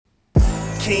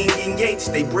King and Yates,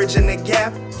 they bridging the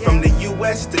gap. From the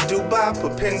US to Dubai,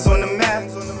 put pins on the map.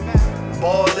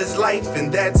 Ball is life,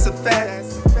 and that's a fact.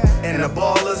 And a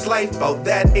baller's life, about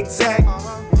that exact.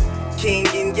 King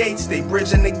and Yates, they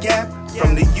bridging the gap.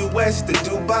 From the US to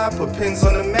Dubai, put pins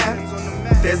on the map.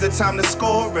 There's a time to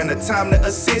score and a time to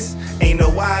assist. Ain't no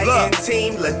I in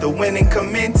team, let the winning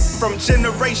commence. From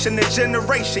generation to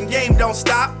generation, game don't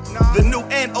stop. The new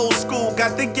and old school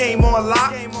got the game on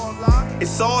lock.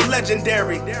 It's all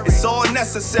legendary, it's all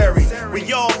necessary.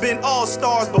 We all been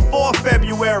all-stars before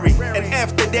February. And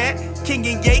after that, King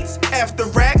and Yates, after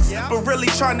racks. But really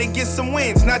trying to get some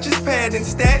wins, not just padding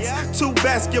stats. Two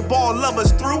basketball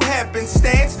lovers through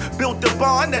happenstance. Built a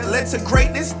bond that led to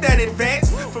greatness that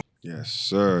advanced. Yes,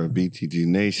 sir. BTG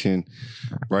Nation,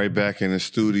 right back in the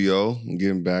studio,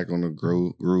 getting back on the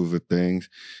groove of things.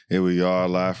 Here we are,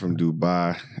 live from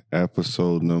Dubai,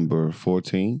 episode number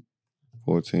 14.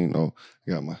 14. Oh,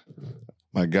 I got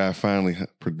my guy finally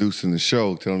producing the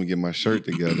show, telling me to get my shirt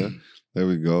together. There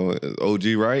we go. OG,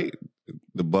 right?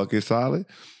 The bucket solid.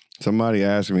 Somebody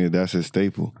asked me if that's his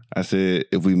staple. I said,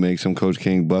 if we make some Coach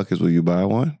King buckets, will you buy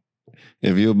one?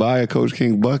 If you buy a Coach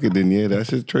King bucket, then yeah, that's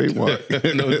his trademark.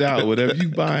 No doubt. Whatever you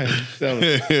buy, sell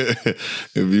it.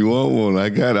 If you want one,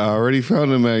 I already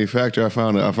found a manufacturer. I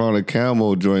found a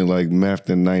camo joint like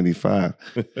Mafton 95.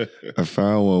 I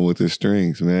found one with the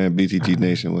strings, man. BTG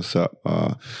Nation, what's up?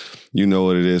 You know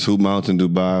what it is. Hoop Mountain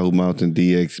Dubai, Hoop Mountain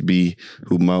DXB,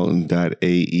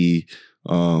 HoopMountain.ae.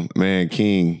 Man,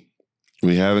 King,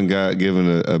 we haven't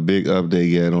given a big update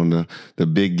yet on the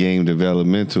Big Game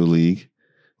Developmental League.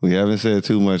 We haven't said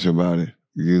too much about it.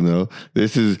 You know,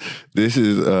 this is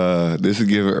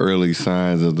giving early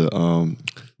signs of the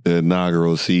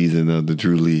inaugural season of the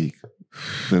Drew League,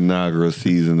 the inaugural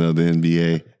season of the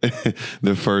NBA,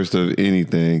 the first of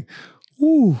anything.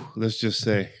 Woo! Let's just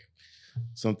say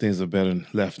some things are better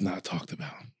left not talked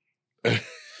about.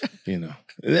 You know,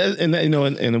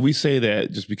 and we say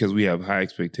that just because we have high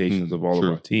expectations of all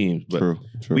of our teams, but True.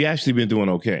 we actually been doing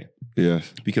okay.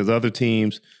 Yes. Because other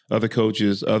teams, other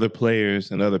coaches, other players,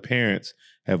 and other parents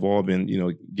have all been,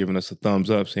 giving us a thumbs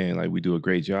up saying, like, we do a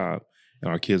great job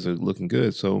and our kids are looking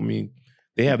good. So, I mean,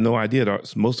 they have no idea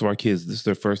that most of our kids, this is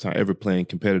their first time ever playing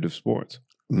competitive sports.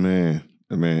 Man.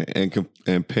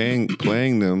 And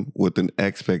playing them with an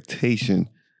expectation,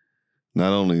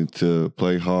 not only to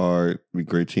play hard, be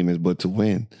great teammates, but to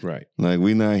win. Right. Like,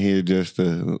 we're not here just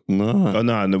to, No,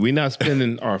 we're not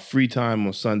spending our free time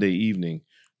on Sunday evening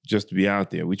just to be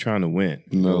out there. We're trying to win.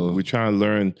 No. We're trying to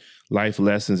learn life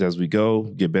lessons as we go,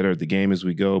 get better at the game as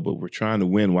we go, but we're trying to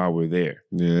win while we're there.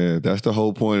 Yeah, that's the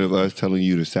whole point of us telling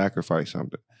you to sacrifice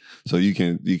something. So you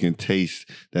can taste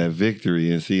that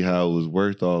victory and see how it was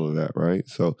worth all of that, right?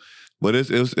 So, but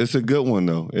it's a good one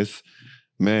though. It's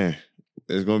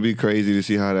gonna be crazy to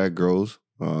see how that grows.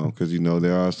 Because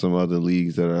there are some other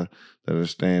leagues that are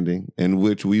standing, in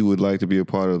which we would like to be a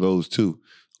part of those too.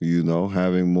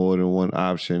 Having more than one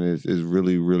option is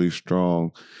really, really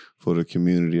strong for the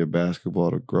community of basketball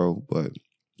to grow. But,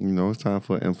 it's time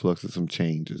for an influx of some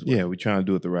change as well. Yeah, we're trying to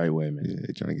do it the right way, man. Yeah,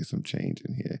 they're trying to get some change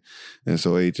in here. And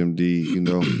so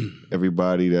HMD,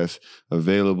 everybody that's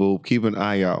available, keep an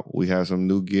eye out. We have some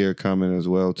new gear coming as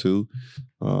well, too.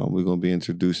 We're going to be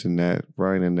introducing that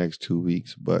right in the next 2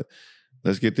 weeks. But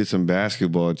let's get to some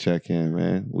basketball check-in,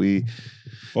 man.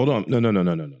 Hold on.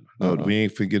 No. We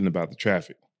ain't forgetting about the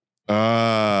traffic.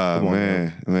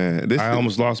 Man. I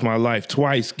almost lost my life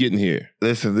twice getting here.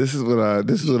 Listen, this is what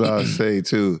I say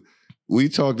too. We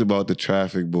talked about the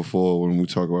traffic before when we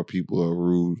talk about people are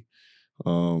rude.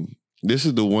 This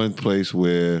is the one place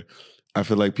where I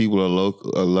feel like people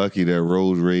are lucky that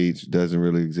road rage doesn't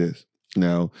really exist.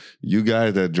 Now, you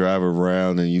guys that drive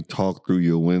around and you talk through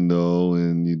your window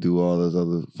and you do all those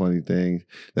other funny things,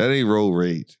 that ain't road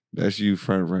rage. That's you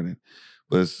front running.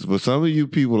 But some of you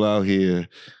people out here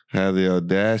have the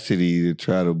audacity to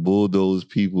try to bulldoze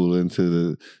people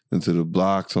into the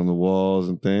blocks on the walls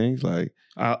and things. Like,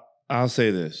 I'll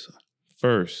say this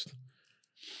first.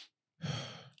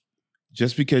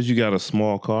 Just because you got a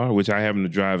small car, which I happen to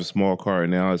drive a small car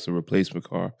now, it's a replacement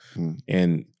car,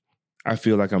 and I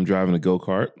feel like I'm driving a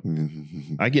go-kart,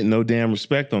 I get no damn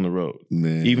respect on the road,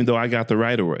 man. Even though I got the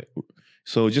right of way.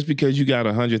 So just because you got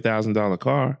 $100,000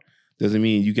 car doesn't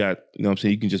mean you got,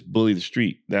 you can just bully the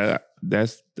street.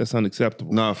 That's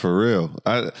unacceptable. Nah, for real.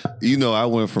 I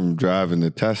went from driving the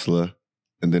Tesla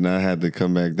and then I had to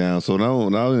come back down. So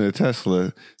now in the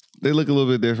Tesla, they look a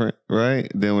little bit different,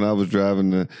 right? Then when I was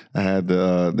driving I had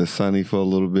the Sunny for a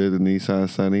little bit, the Nissan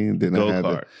Sunny. And then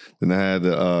I had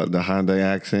the Hyundai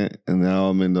Accent, and now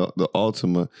I'm in the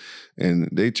Altima, and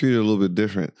they treat it a little bit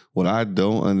different. What I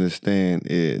don't understand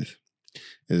is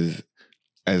as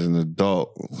an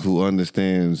adult who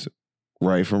understands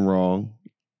right from wrong,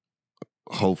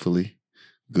 hopefully,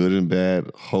 good and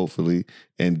bad, hopefully,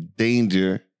 and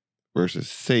danger versus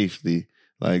safety.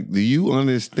 Like, do you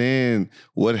understand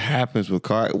what happens with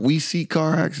car? We see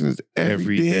car accidents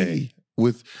every day.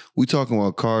 We talking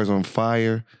about cars on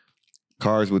fire,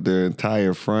 cars with their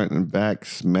entire front and back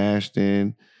smashed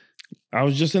in. I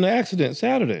was just in an accident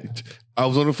Saturday. I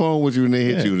was on the phone with you and they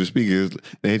hit you. The speakers,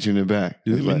 they hit you in the back.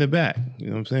 Dude, in the back. You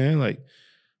know what I'm saying? Like,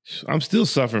 I'm still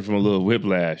suffering from a little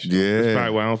whiplash. Yeah. That's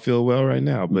probably why I don't feel well right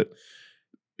now. But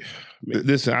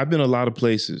listen, I've been a lot of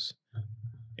places.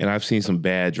 And I've seen some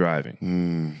bad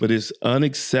driving. But it's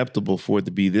unacceptable for it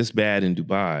to be this bad in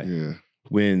Dubai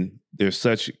when there's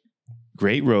such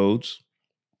great roads.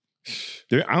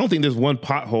 I don't think there's one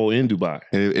pothole in Dubai.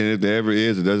 And if there ever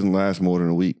is, it doesn't last more than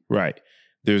a week. Right.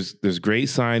 There's great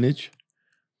signage,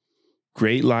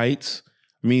 great lights.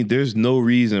 I mean, there's no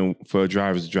reason for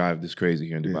drivers to drive this crazy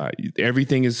here in Dubai.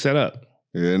 Everything is set up.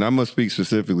 Yeah, and I'm going to speak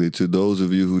specifically to those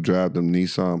of you who drive them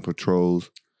Nissan Patrols.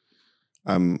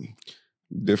 I'm...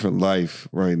 different life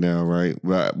right now, right?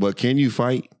 But can you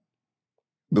fight?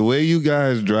 The way you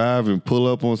guys drive and pull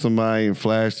up on somebody and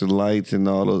flash the lights and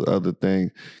all those other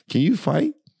things, can you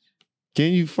fight?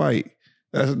 Can you fight?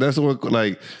 That's what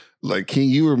like can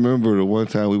you remember the one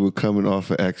time we were coming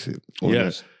off an exit?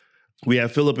 Yes. We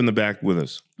had Philip in the back with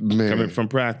us, coming from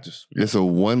practice. It's a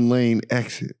 1-lane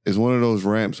exit. It's one of those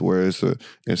ramps where it's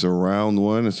a round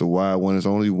one, it's a wide one, it's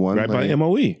only one right lane. By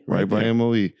MOE. Right by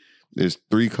MOE. There's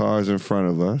 3 cars in front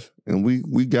of us, and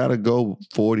we got to go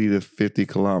 40 to 50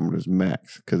 kilometers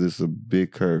max because it's a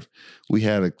big curve. We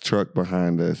had a truck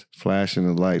behind us flashing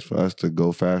the lights for us to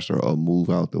go faster or move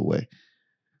out the way.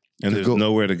 And there's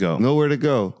nowhere to go. Nowhere to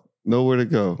go. Nowhere to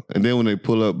go. And then when they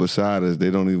pull up beside us, they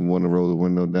don't even want to roll the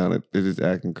window down. They're just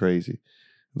acting crazy.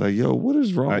 Like, yo, what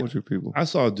is wrong with you people? I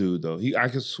saw a dude, though.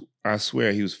 I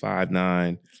swear he was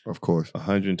 5'9". Of course.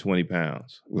 120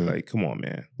 pounds. Like, come on,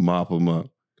 man. Mop him up.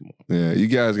 Yeah, you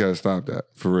guys got to stop that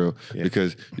for real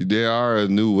because there are a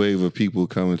new wave of people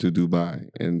coming to Dubai,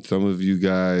 and some of you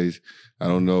guys, I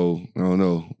don't know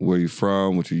where you're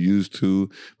from, what you're used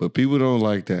to, but people don't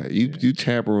like that. You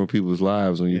tamper with people's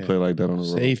lives when you play like that on the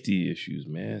road. Safety issues,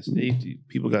 man. Safety.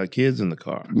 People got kids in the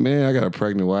car. Man, I got a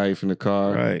pregnant wife in the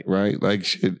car. Right. Like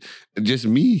shit, just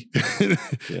me.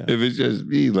 If it's just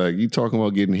me, like you talking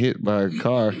about getting hit by a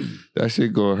car, that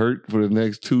shit gonna hurt for the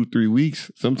next 2-3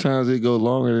 weeks. Sometimes it go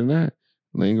longer than that.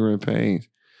 Lingering pains.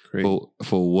 For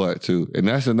what too? And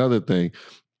that's another thing.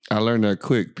 I learned that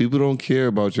quick. People don't care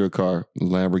about your car.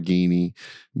 Lamborghini,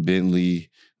 Bentley,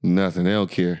 nothing. They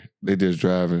don't care. They just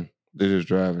driving. They're just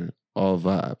driving. All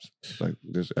vibes. Like,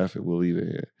 this effort, we'll leave it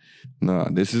here. Nah,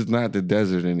 this is not the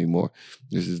desert anymore.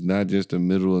 This is not just the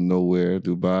middle of nowhere.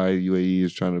 Dubai, UAE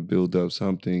is trying to build up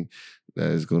something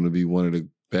that is going to be one of the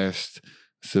best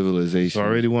civilizations. It's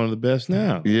already one of the best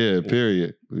now. Yeah,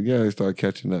 period. We got to start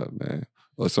catching up, man.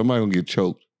 Or somebody going to get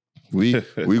choked. We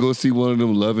gonna see one of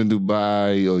them Loving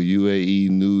Dubai or UAE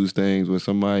news things where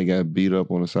somebody got beat up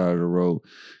on the side of the road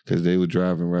because they were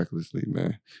driving recklessly,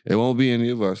 man. It won't be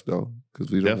any of us though,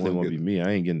 because we don't definitely won't be me.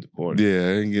 I ain't getting deported. Yeah,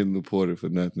 I ain't getting deported for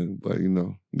nothing. But you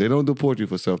know, they don't deport you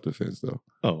for self-defense though.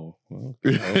 Oh, well,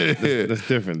 that's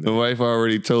different. The wife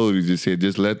already told you,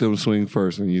 just let them swing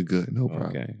first and you're good. No problem.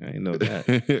 Okay, I didn't know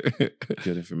that.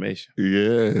 Good information.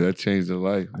 Yeah, that changed their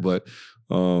life. But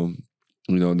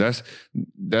you know,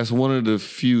 that's one of the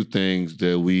few things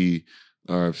that we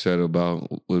are upset about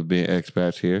with being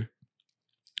expats here.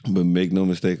 But make no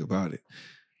mistake about it.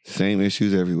 Same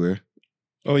issues everywhere.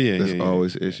 Oh, yeah. There's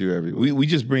always an issue everywhere. We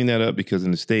just bring that up because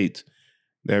in the States,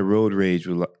 that road rage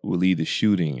will lead to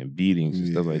shooting and beatings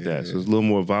and stuff like that. So it's a little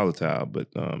more volatile. But,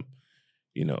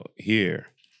 you know, here,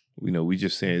 you know, we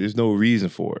just saying there's no reason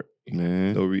for it.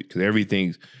 Man. Because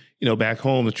everything's... You know, back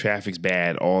home, the traffic's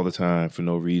bad all the time for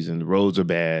no reason. The roads are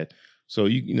bad. So,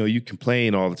 you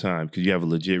complain all the time because you have a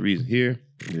legit reason. Here,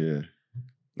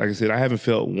 like I said, I haven't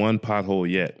felt one pothole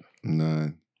yet.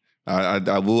 None. I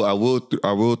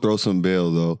will throw some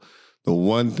bail, though. The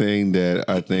one thing that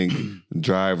I think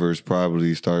drivers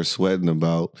probably start sweating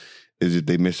about is if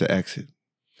they miss an exit.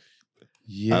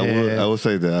 Yeah, I will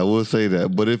say that. I will say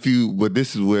that. But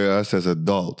this is where us as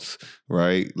adults,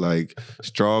 right? Like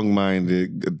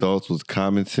strong-minded adults with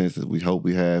common sense that we hope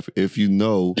we have. If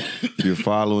you're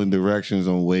following directions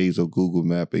on Waze or Google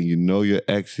Map and you know your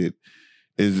exit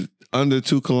is under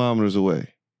 2 kilometers away.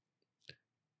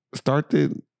 Start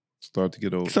to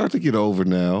get over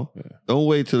now. Yeah. Don't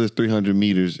wait till it's 300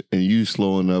 meters and you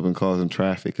slowing up and causing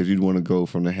traffic because you'd want to go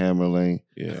from the hammer lane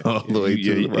all the way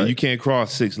to the right. You can't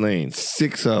cross 6 lanes.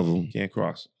 6 of them. You can't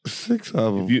cross 6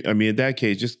 of them. In that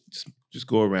case, just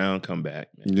go around, come back.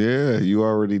 Man. Yeah, you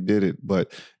already did it.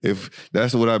 But if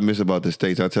that's what I miss about the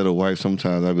States, I tell the wife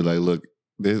sometimes, I'd be like, look,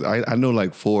 I know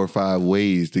like 4 or 5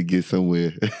 ways to get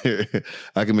somewhere.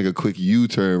 I can make a quick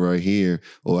U-turn right here,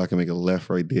 or I can make a left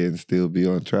right there and still be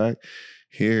on track.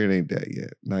 Here, it ain't that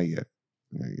yet. Not yet.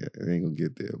 It ain't gonna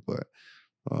get there. But,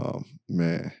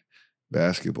 man,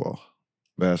 basketball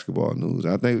news.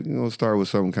 I think start with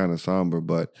something kind of somber,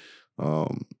 but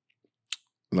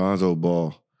Lonzo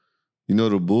Ball.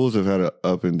 The Bulls have had an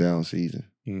up and down season.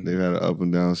 Mm-hmm. They've had an up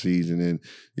and down season, and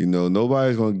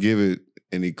nobody's gonna give it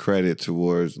any credit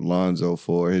towards Lonzo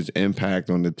for his impact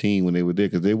on the team when they were there,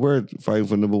 because they were fighting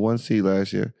for number 1 seed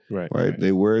last year. Right.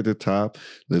 They were at the top.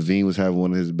 LaVine was having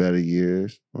one of his better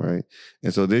years, right?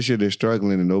 And so this year they're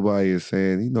struggling, and nobody is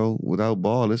saying, without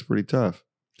Ball, it's pretty tough.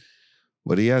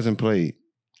 But he hasn't played,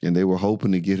 and they were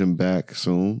hoping to get him back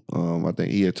soon. I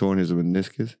think he had torn his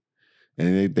meniscus,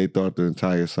 and they thought the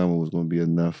entire summer was going to be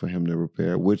enough for him to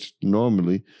repair, which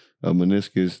normally a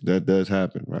meniscus, that does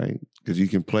happen, right? Because you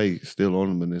can play still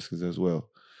on the meniscus as well.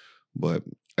 But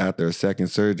after a second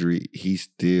surgery, he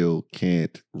still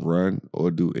can't run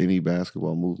or do any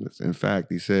basketball movements. In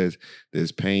fact, he says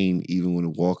there's pain even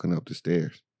when walking up the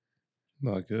stairs.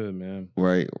 Not good, man.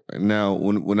 Right. Now,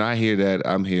 when I hear that,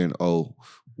 I'm hearing,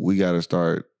 we got to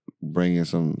start bringing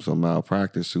some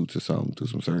malpractice suits or something to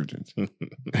some surgeons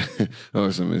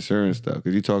or some insurance stuff.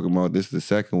 Because you're talking about this is the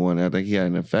second one. I think he had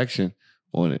an infection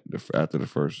on it after the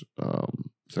first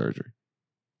surgery.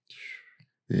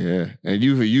 Yeah, and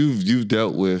you've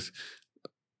dealt with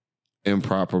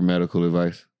improper medical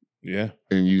advice. Yeah,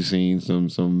 and you've seen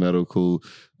some medical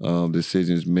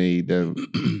decisions made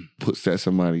that set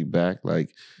somebody back. Like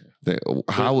that.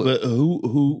 But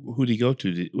who did he go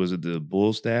to? Was it the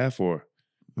Bull staff or?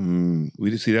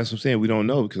 We just see. That's what I'm saying. We don't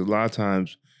know, because a lot of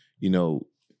times,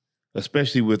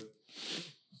 especially with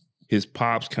his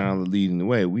pops kind of leading the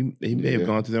way, they may have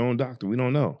gone to their own doctor. We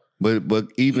don't know. But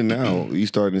even now, you're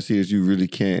starting to see that you really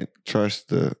can't trust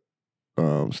the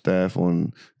staff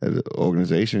on the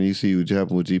organization. You see what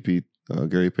happened with GP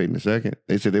Gary Payton II.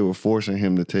 They said they were forcing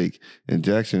him to take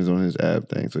injections on his ab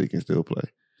thing so he can still play.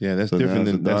 Yeah, that's different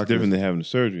than having the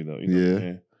surgery, though.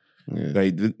 Yeah.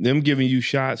 Like them giving you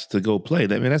shots to go play.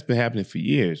 That's been happening for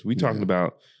years. We talking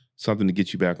about something to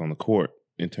get you back on the court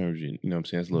in terms of, what I'm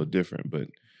saying? It's a little different, but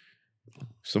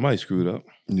somebody screwed up.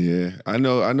 Yeah. I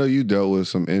know you dealt with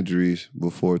some injuries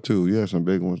before too. You had some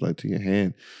big ones like to your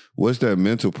hand. What's that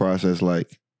mental process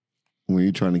like when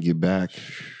you're trying to get back?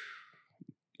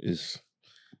 It's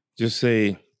just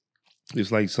say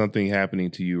it's like something happening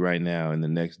to you right now, and the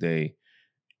next day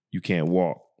you can't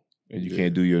walk. And you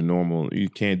can't do your normal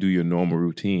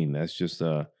routine. That's just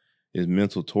it's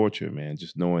mental torture, man.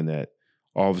 Just knowing that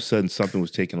all of a sudden something was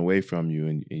taken away from you,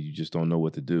 and you just don't know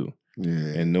what to do. Yeah.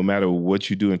 And no matter what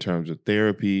you do in terms of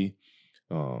therapy,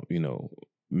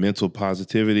 mental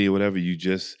positivity or whatever,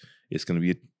 it's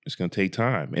gonna take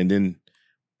time. And then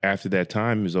after that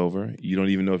time is over, you don't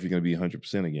even know if you're gonna be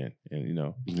 100% again.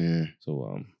 And yeah.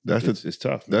 So it's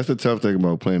tough. That's the tough thing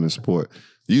about playing a sport.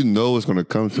 You know it's gonna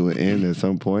come to an end at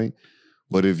some point.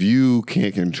 But if you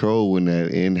can't control when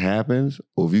that end happens,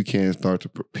 or if you can't start to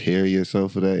prepare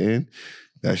yourself for that end,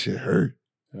 that shit hurt.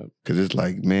 Because it's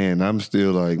like, man, I'm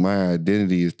still like, my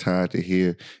identity is tied to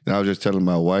here. And I was just telling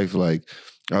my wife, like,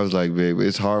 I was like, babe,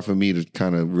 it's hard for me to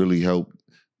kind of really help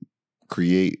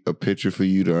create a picture for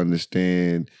you to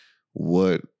understand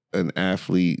what an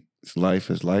athlete's life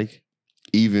is like,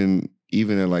 even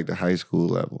at like the high school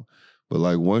level. But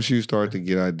like once you start to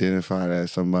get identified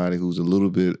as somebody who's a little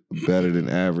bit better than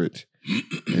average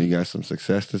and you got some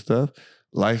success and stuff,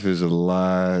 life is a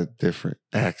lot different.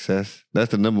 Access,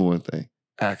 that's the number one thing.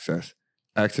 Access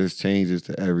changes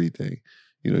to everything.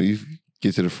 You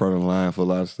get to the front of the line for a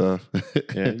lot of stuff.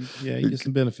 Yeah, you get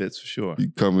some benefits for sure.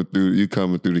 You coming through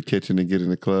the kitchen and get in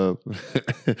the club.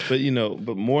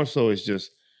 But more so it's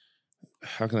just,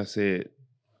 how can I say it?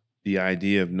 The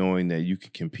idea of knowing that you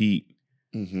can compete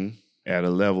at a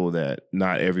level that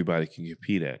not everybody can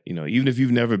compete at. Even if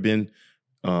you've never been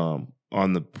on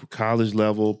the college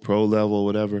level, pro level,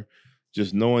 whatever,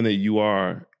 just knowing that you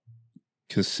are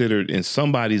considered in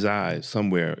somebody's eyes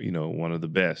somewhere, one of the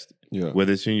best. Yeah.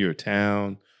 Whether it's in your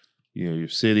town, your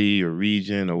city or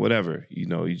region or whatever,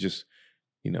 you just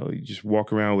you just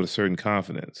walk around with a certain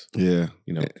confidence. Yeah.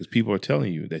 Because people are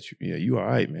telling you that you all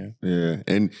right, man. Yeah.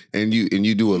 And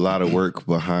you do a lot of work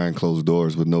behind closed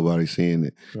doors with nobody seeing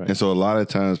it. Right. And so a lot of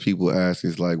times people ask,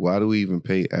 it's like, why do we even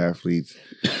pay athletes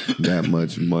that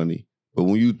much money? But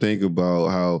when you think about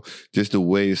how just the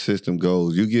way the system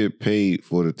goes, you get paid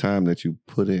for the time that you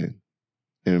put in.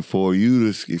 And for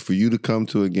you to come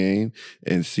to a game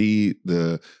and see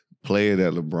the player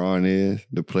that LeBron is,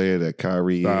 the player that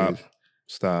Kyrie is.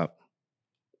 Stop.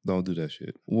 Don't do that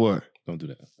shit. What? Don't do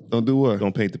that. Don't do what?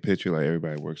 Don't paint the picture like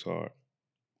everybody works hard.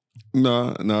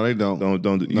 No, they don't.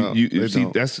 Don't do. No,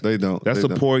 they don't. That's a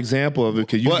poor example of it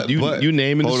because you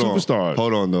naming the superstars.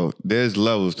 Hold on though. There's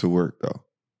levels to work though.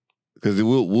 Because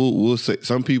we'll say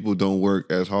some people don't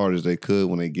work as hard as they could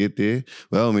when they get there.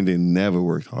 Well, I mean they never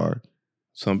worked hard.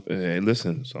 Some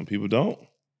people don't.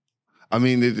 I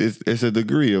mean, it's a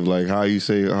degree of like how you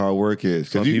say how work is.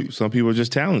 Some people are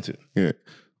just talented. Yeah,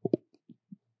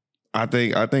 I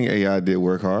think AI did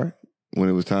work hard when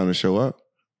it was time to show up.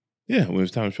 Yeah, when it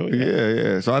was time to show up.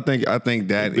 Yeah. So I think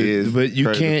that is. But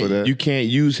you can't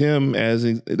use him as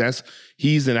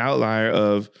he's an outlier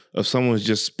of someone who's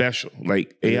just special.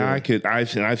 Like AI could.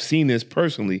 I've seen this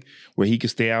personally where he could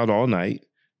stay out all night,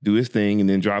 do his thing, and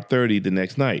then drop 30 the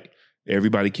next night.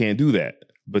 Everybody can't do that.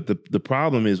 But the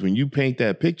problem is when you paint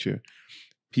that picture,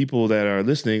 people that are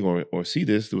listening or see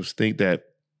this will think that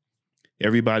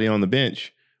everybody on the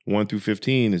bench, 1 through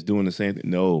 15, is doing the same thing.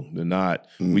 No, they're not.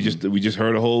 Mm-hmm. We just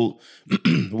heard a whole.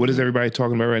 What is everybody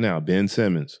talking about right now? Ben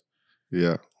Simmons.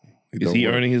 Yeah. Is he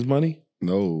earning his money?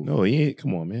 No, he ain't.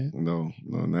 Come on, man. No,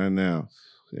 not now.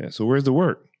 Yeah. So where's the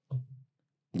work?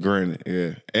 Granted,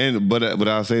 yeah, but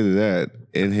I'll say to that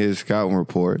in his scouting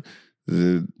report.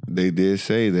 They did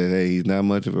say that, hey, he's not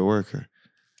much of a worker,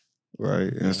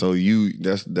 right? And so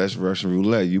that's Russian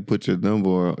roulette. You put your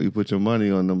money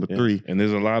on number 3. And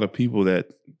there's a lot of people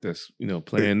that's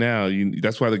playing now.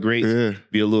 That's why the greats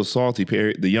be a little salty.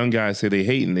 The young guys say they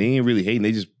hating. They ain't really hating.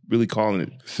 They just really calling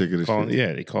it. Sick of the shit.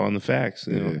 Yeah, they calling the facts.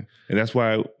 You know? And that's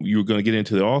why you were going to get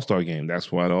into the All-Star game.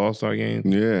 That's why the All-Star game,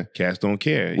 cats don't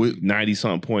care.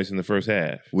 90-something points in the first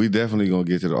half. We definitely going to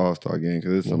get to the All-Star game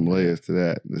because there's some layers to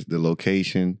that. There's the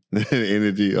location, the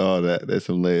energy, all that. There's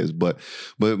some layers. But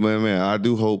man, I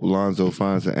do hope Lonzo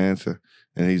finds an answer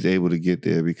and he's able to get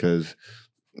there because,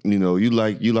 you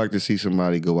like to see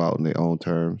somebody go out on their own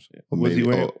terms. Was he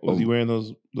wearing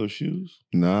those shoes?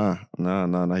 Nah.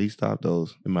 He stopped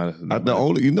those. The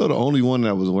only one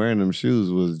that was wearing them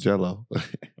shoes was Jello.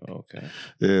 Okay.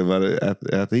 Yeah, but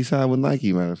after he signed with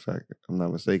Nike, matter of fact, if I'm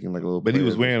not mistaken, like a little. But he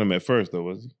was wearing them at first, though,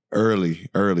 was he? Early,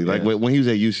 like when he was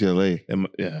at UCLA.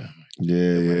 Yeah.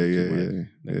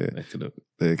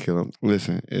 They kill him.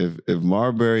 Listen, if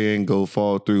Marbury ain't go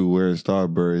fall through wearing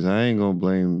Starburys, I ain't gonna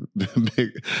blame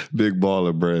the big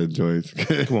baller brand joints.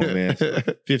 Come on, man.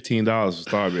 $15 for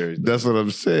Starburys. That's what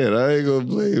I'm saying. I ain't gonna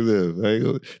blame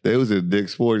them. They was at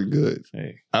Dick's Sporting Goods.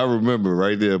 Hey. I remember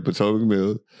right there at Potomac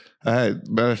Mills.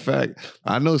 Matter of fact,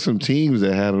 I know some teams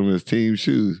that had them as team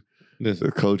shoes. Listen,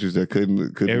 the coaches that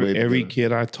couldn't every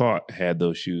kid I taught had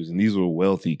those shoes, and these were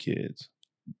wealthy kids.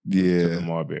 Yeah,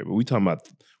 Marbury. But we talking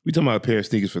about a pair of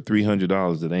sneakers for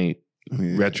 $300 that ain't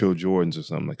retro Jordans or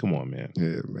something. Like, come on, man.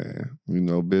 Yeah, man.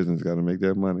 Business got to make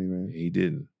that money, man. He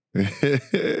didn't.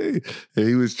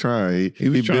 He was trying.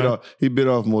 He bit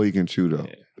off more he can chew, though.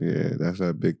 Yeah, that's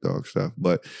that big dog stuff.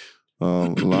 But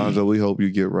Lonzo, we hope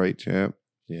you get right, champ.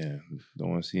 Yeah, don't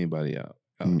want to see anybody out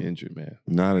injured, man.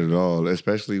 Not at all,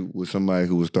 especially with somebody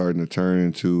who was starting to turn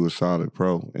into a solid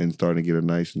pro and starting to get a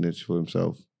nice niche for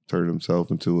himself. Turn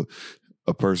himself into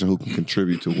a person who can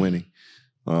contribute to winning.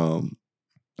 A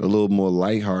little more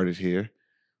lighthearted here.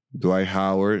 Dwight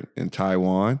Howard in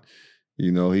Taiwan.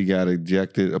 He got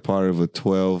ejected, a part of a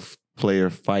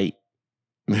 12-player fight.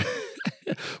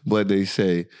 But they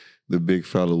say the big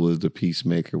fella was the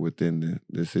peacemaker within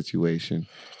the situation.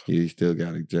 He still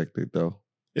got ejected, though.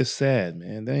 It's sad,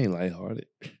 man. That ain't lighthearted.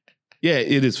 Yeah,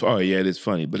 it is. Oh, yeah, it is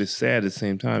funny, but it's sad at the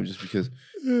same time, just because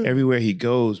everywhere he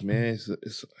goes, man,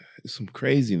 it's some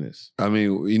craziness. I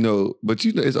mean, but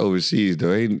it's overseas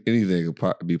though. Ain't anything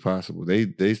could be possible.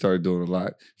 They started doing a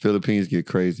lot. Philippines get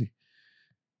crazy.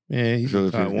 Man, he's in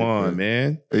Taiwan,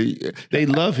 man. They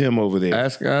love him over there.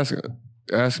 Ask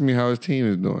me how his team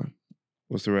is doing.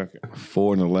 What's the record?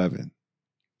 4-11.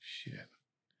 Shit.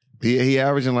 He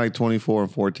averaging like 24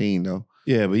 and 14 though.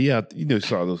 Yeah, but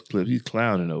saw those clips. He's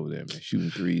clowning over there, man,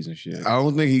 shooting threes and shit. I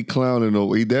don't think he clowning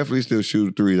over. He definitely still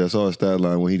shooting threes. I saw a stat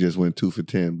line when he just went 2 for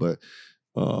 10. But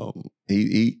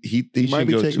He He might should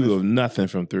be go taking 2 of nothing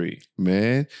from 3.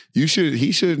 man. He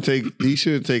shouldn't take a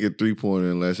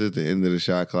 3-pointer unless it's the end of the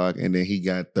shot clock, and then he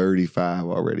got 35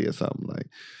 already or something like.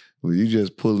 Well, you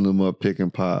just pulling them up, pick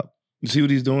and pop. You see what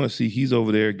he's doing? See, he's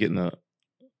over there getting a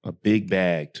big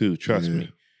bag too. Trust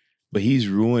me, but he's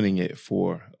ruining it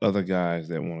for other guys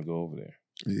that want to go over there.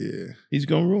 Yeah, he's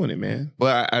gonna ruin it, man.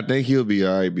 But I think he'll be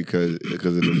all right because of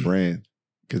the brand.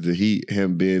 Because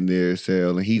him being there,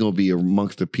 and he gonna be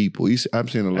amongst the people. I'm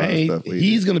seeing a lot of stuff.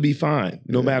 He's gonna be fine,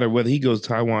 no matter whether he goes to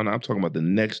Taiwan. I'm talking about the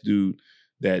next dude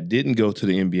that didn't go to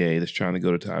the NBA that's trying to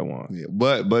go to Taiwan. Yeah,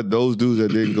 but those dudes that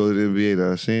didn't go to the NBA that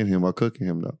are seeing him are cooking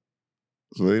him though.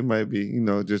 So it might be,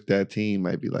 just that team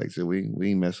might be like, so we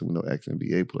ain't messing with no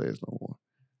ex-NBA players no more.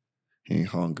 He ain't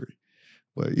hungry.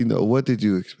 But what did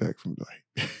you expect from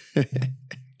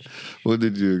what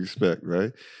did you expect,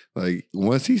 right? Like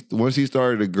once he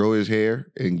started to grow his hair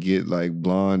and get like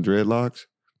blonde dreadlocks,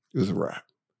 it was a wrap.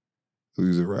 It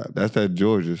was a wrap. That's that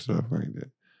Georgia stuff right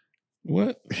there.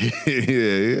 What?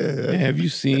 yeah. Man, have you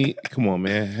seen? Come on,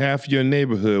 man. Half your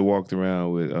neighborhood walked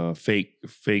around with fake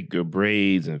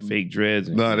braids and fake dreads.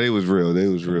 No, they was real. They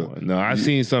was real. No, I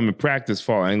seen some in practice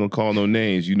fall. I ain't gonna call no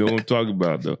names. You know what I'm talking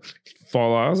about, though.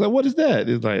 Fall out. I was like, what is that?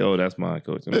 It's like, oh, that's my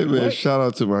coach. Hey, man, shout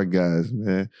out to my guys,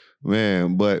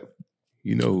 man. But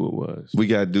you know who it was. We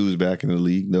got dudes back in the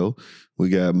league, though. We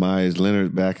got Myers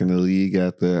Leonard back in the league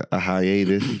after a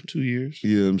hiatus. 2 years.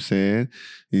 You know what I'm saying?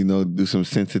 Do some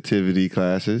sensitivity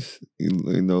classes.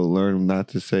 Learn not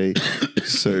to say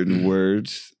certain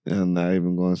words. I'm not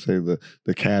even going to say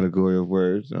the category of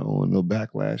words. I don't want no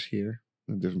backlash here.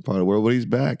 In a different part of the world. But he's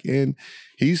back. And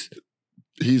he's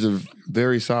a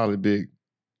very solid big.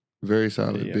 Very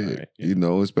solid big. Right,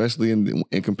 yeah. Especially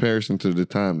in comparison to the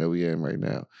time that we're in right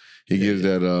now. He gives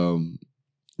that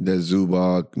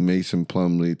Zubac, Mason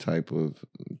Plumlee type of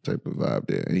vibe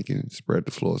there. And he can spread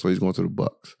the floor. So he's going to the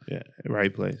Bucks. Yeah,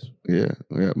 right place. Yeah,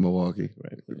 Milwaukee.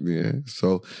 Right place. Yeah.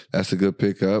 So that's a good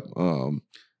pickup.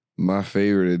 My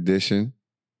favorite addition,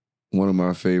 one of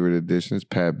my favorite additions,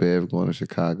 Pat Bev going to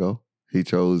Chicago. He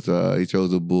chose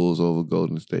the Bulls over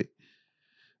Golden State.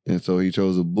 And so he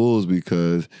chose the Bulls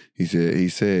because he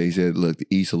said, look, the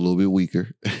East a little bit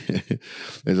weaker.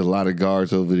 There's a lot of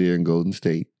guards over there in Golden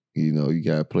State. You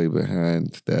got to play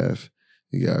behind Steph.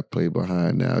 You got to play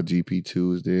behind now.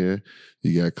 GP2 is there.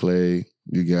 You got Clay.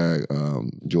 You got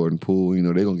Jordan Poole.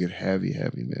 They're going to get heavy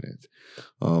minutes.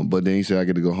 But then he said, I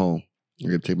get to go home. I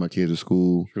get to take my kids to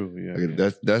school. True,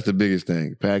 yeah. That's the biggest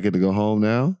thing. Pat get to go home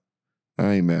now.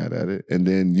 I ain't mad at it. And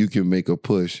then you can make a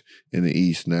push in the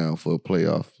East now for a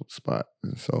playoff spot.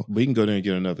 And so we can go there and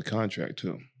get another contract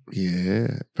too. Yeah.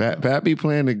 Pat be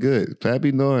playing it good. Pat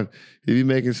be knowing, he be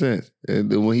making sense. And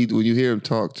when you hear him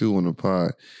talk too on the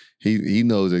pod, he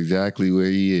knows exactly where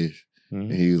he is.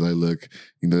 Mm-hmm. And he was like, look,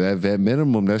 that vet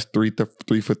minimum, that's 3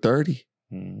 for 30.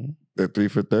 Mm-hmm. That 3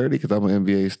 for 30 because I'm an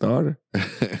NBA starter.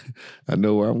 I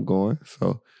know where I'm going.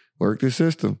 So work the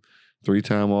system.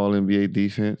 3-time All-NBA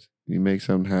defense. You make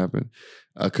something happen.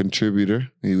 A contributor.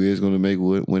 He is going to make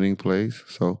winning plays.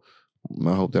 So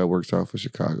I hope that works out for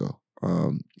Chicago.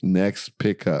 Next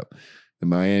pickup, the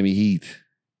Miami Heat.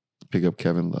 Pick up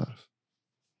Kevin Love.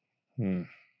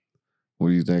 What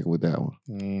do you think with that one?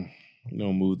 It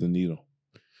don't move the needle.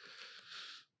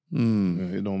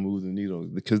 It don't move the needle.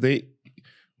 Because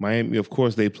Miami, of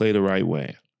course, they play the right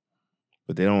way.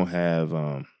 But they don't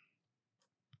have...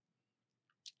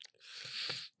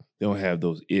 They don't have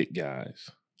those it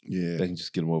guys. Yeah. That can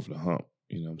just get them over the hump.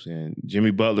 You know what I'm saying? Jimmy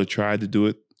Butler tried to do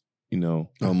it,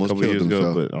 almost a couple years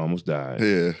ago, but almost died.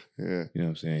 Yeah. You know what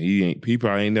I'm saying? He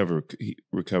probably ain't never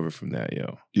recovered from that,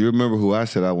 yo. You remember who I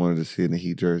said I wanted to see in the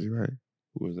Heat jersey, right?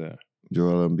 Who was that?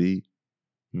 Joel Embiid.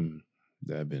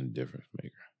 That'd been a difference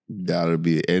maker. That'll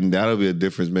be a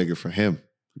difference maker for him.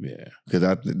 Yeah. Because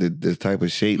the type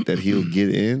of shape that he'll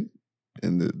get in,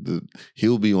 and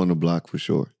he'll be on the block for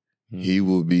sure. He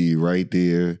will be right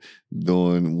there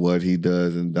doing what he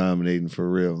does and dominating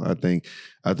for real. I think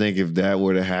if that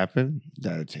were to happen,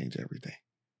 that'd change everything.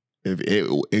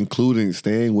 Including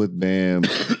staying with Bam,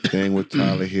 staying with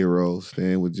Tyler Hero,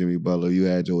 staying with Jimmy Butler, you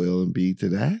add Joel Embiid to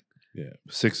that. Yeah,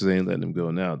 Sixers ain't letting him go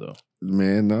now though.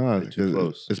 Man, nah, too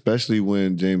close. Especially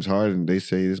when James Harden, they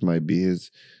say this might be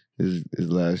his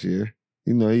last year.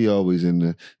 He always in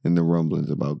the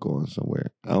rumblings about going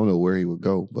somewhere. I don't know where he would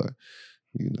go, but.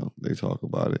 They talk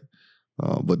about it.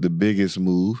 But the biggest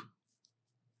move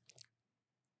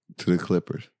to the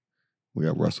Clippers, we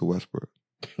got Russell Westbrook.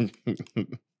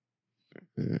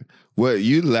 Yeah. Well,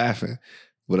 you laughing,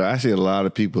 but I see a lot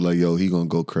of people like, yo, he going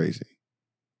to go crazy.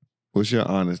 What's your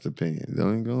honest opinion?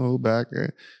 Don't go back.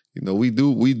 You know, we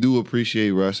do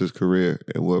appreciate Russ's career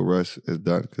and what Russ has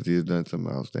done because he has done some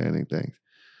outstanding things.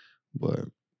 But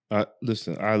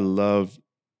listen, I love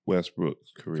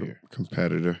Westbrook's career.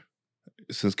 Competitor.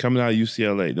 Since coming out of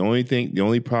UCLA, the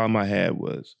only problem I had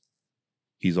was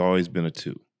he's always been a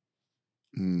 2.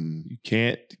 You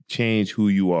can't change who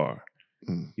you are.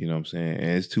 You know what I'm saying? And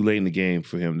it's too late in the game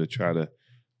for him to try to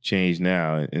change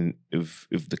now. And if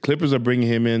the Clippers are bringing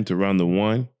him in to run the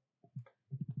 1,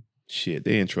 shit,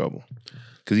 they in trouble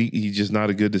because he's just not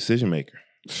a good decision maker.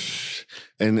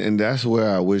 And that's where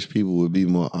I wish people would be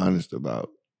more honest about.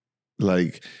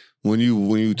 Like when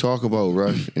you talk about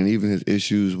Russ and even his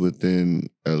issues within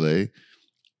LA, it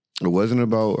wasn't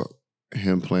about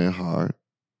him playing hard.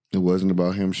 It wasn't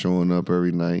about him showing up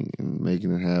every night and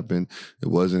making it happen. It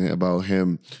wasn't about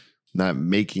him not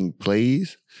making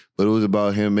plays, but it was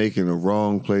about him making the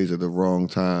wrong plays at the wrong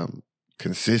time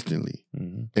consistently.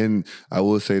 And I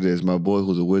will say this, my boy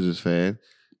who's a Wizards fan,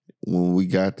 when we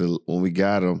got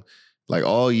him, like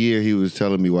all year he was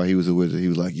telling me why he was a Wizard. He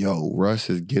was like, yo, Russ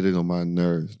is getting on my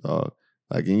nerves, dog.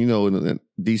 Like, and you know, in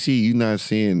DC, you're not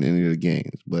seeing any of the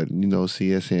games, but you know,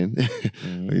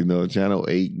 CSN, you know, Channel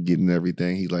 8 getting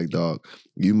everything. He's like, dog,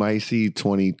 you might see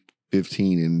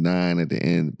 2015 and 9 at the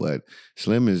end, but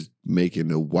Slim is making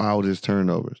the wildest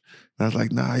turnovers. And I was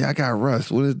like, nah, y'all got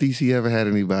Russ. When has DC ever had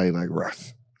anybody like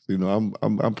Russ? You know,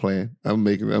 I'm playing. I'm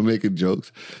making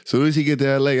jokes. So soon as he get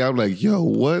to LA, I'm like, yo,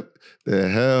 what the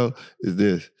hell is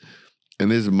this?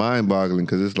 And it's mind-boggling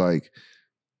because it's like,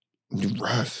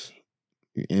 Russ,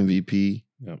 MVP.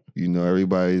 Yep. You know,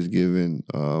 everybody's giving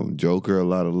Joker a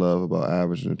lot of love about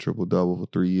averaging a triple-double for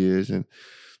 3 years, and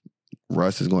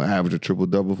Russ is going to average a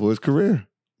triple-double for his career,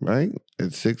 right?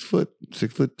 At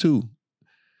 6'2".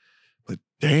 But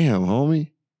damn,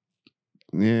 homie.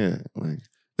 Yeah, like,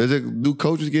 do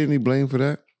coaches get any blame for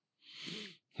that?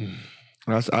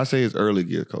 I say it's early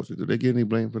gear coaches. Do they get any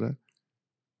blame for that?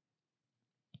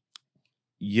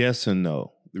 Yes and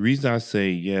no. The reason I say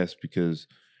yes, because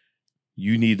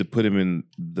you need to put him in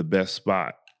the best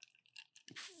spot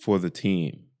for the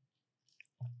team,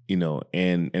 you know,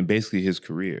 and basically his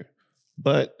career.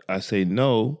 But I say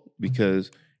no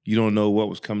because you don't know what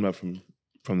was coming up from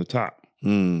the top.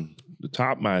 The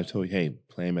top might have told you, hey,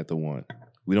 play him at the 1.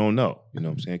 We don't know. You know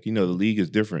what I'm saying? You know, the league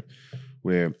is different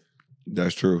where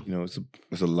that's true. You know, it's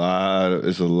a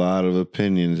lot of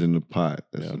opinions in the pot.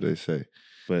 That's what they say.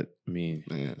 But I mean,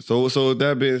 yeah. So with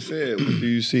that being said, what do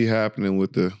you see happening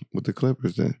with the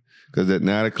Clippers then? Because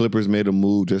now the Clippers made a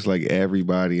move just like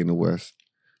everybody in the West.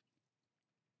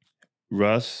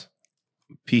 Russ,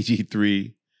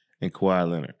 PG3, and Kawhi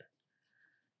Leonard.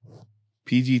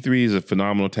 PG3 is a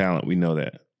phenomenal talent. We know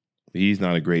that. But he's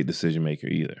not a great decision maker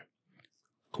either.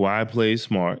 Kawhi plays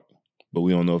smart, but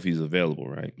we don't know if he's available,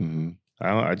 right?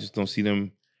 I just don't see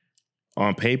them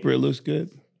on paper. It looks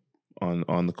good.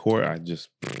 On the court, I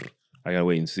gotta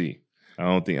wait and see.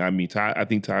 I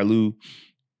think Ty Lue,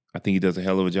 I think he does a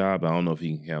hell of a job. I don't know if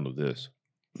he can handle this.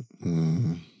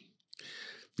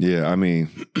 Yeah, I mean,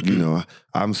 you know,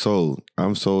 I'm sold.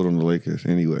 I'm sold on the Lakers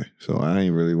anyway, so I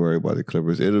ain't really worried about the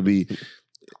Clippers.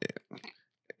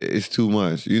 It's too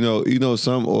much. You know,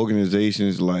 some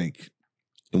organizations like,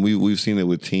 and we've seen it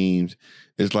with teams.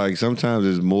 It's like sometimes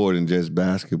it's more than just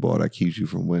basketball that keeps you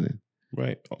from winning.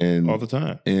 Right. And all the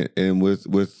time. And with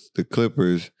the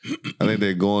Clippers, I think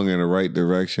they're going in the right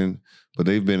direction, but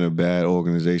they've been a bad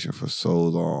organization for so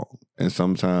long. And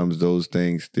sometimes those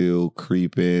things still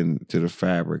creep in to the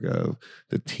fabric of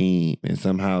the team. And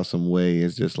somehow, some way,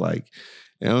 it's just like,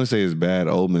 I don't say it's bad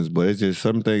omens, but it's just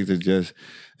some things that just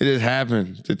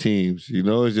happen to teams. You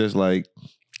know, it's just like,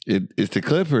 it's the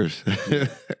Clippers.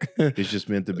 It's just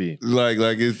meant to be. Like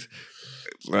it's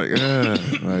like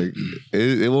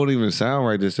it won't even sound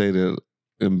right to say the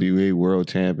NBA world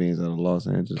champions are the Los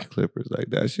Angeles Clippers. Like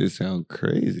that shit sound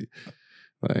crazy.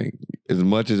 Like as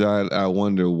much as I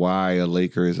wonder why a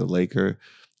Laker is a Laker,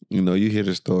 you know, you hear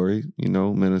the story. You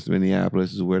know,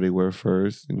 Minneapolis is where they were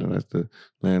first. You know, that's the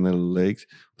land of the lakes.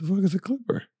 What the fuck is a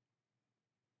Clipper?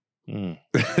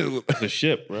 It's a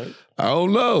ship, right? I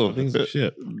don't know. I think it's a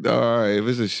ship. All right, if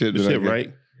it's a ship, the ship,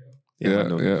 right? Yeah.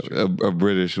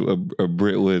 A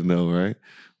Brit would know, right?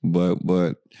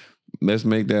 But let's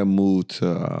make that move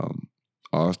to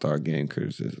All-Star game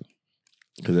criticism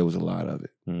because there was a lot of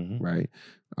it, right?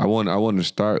 I want to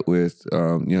start with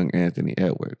young Anthony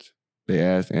Edwards. They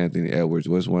asked Anthony Edwards,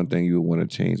 "What's one thing you would want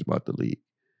to change about the league?"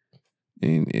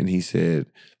 And he said,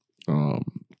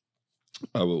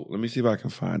 let me see if I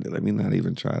can find it. Let me not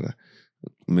even try to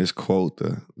misquote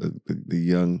the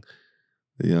young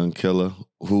killer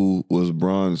who was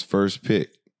Bron's first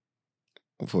pick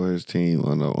for his team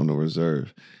on the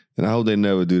reserve. And I hope they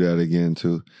never do that again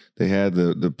too. They had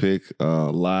the pick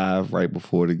live right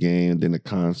before the game, then the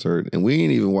concert, and we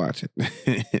ain't even watch it.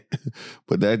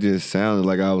 But that just sounded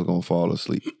like I was gonna fall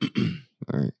asleep.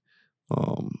 All right.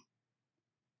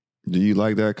 Do you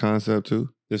like that concept too?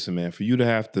 Listen, man, for you to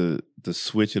have to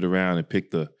switch it around and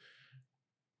pick the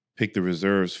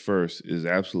reserves first is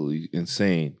absolutely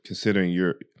insane, considering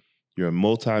you're a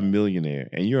multi-millionaire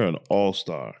and you're an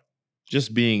all-star.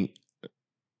 Just being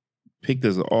picked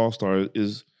as an all-star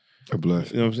is a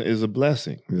blessing. You know what I'm saying? Is a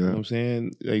blessing. Yeah. You know what I'm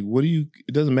saying? Like,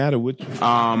 it doesn't matter which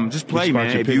just play,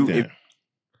 man.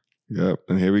 Yep.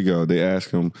 And here we go. They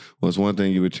ask him, what's one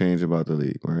thing you would change about the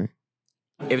league, right?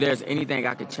 If there's anything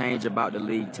I could change about the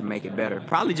league to make it better,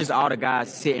 probably just all the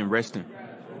guys sitting resting.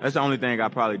 That's the only thing I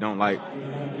probably don't like.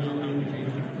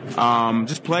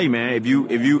 Just play, man. If you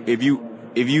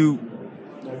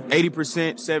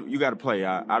 80%, you got to play.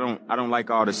 I don't like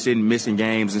all the sitting, missing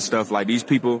games and stuff. Like these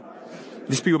people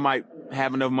might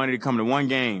have enough money to come to one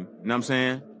game. You know what I'm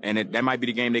saying? And that might be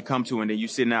the game they come to, and then you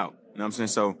sitting out. You know what I'm saying?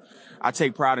 So I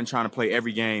take pride in trying to play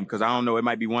every game because I don't know. It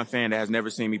might be one fan that has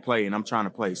never seen me play, and I'm trying to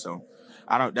play. So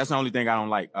that's the only thing I don't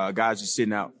like. Guys just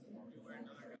sitting out.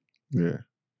 Yeah.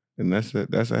 And that's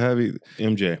a heavy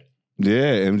MJ.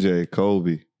 Yeah, MJ,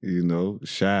 Kobe,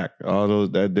 Shaq, all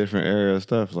that different era of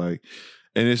stuff. Like,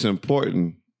 and it's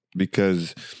important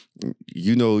because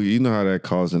you know how that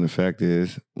cause and effect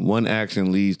is. One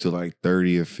action leads to like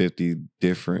 30 or 50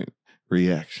 different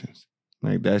reactions.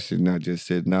 Like that shit not just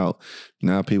sitting out.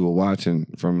 Now people watching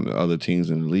from the other teams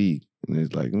in the league. And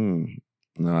it's like, no,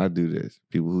 I do this.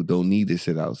 People who don't need to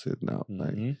sit out sitting out.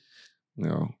 Mm-hmm.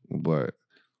 Like, but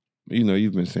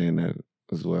you've been saying that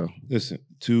as well. Listen,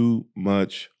 too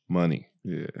much money.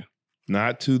 Yeah.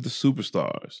 Not to the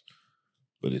superstars,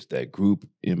 but it's that group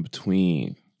in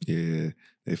between. Yeah,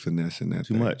 they finessing that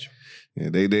too much. Yeah,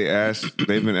 they've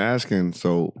been asking,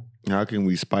 so how can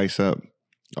we spice up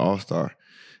All-Star?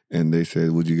 And they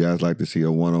said, would you guys like to see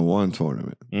a one-on-one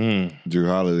tournament? Drew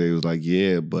Holiday was like,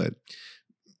 yeah, but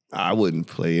I wouldn't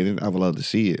play in it. I would love to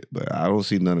see it, but I don't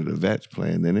see none of the vets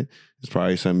playing in it. It's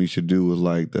probably something you should do with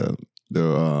like the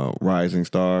rising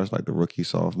stars, like the rookie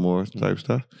sophomores type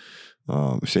stuff.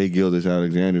 Shea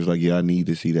Gilgeous-Alexander was like, yeah, I need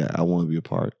to see that. I want to be a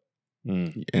part.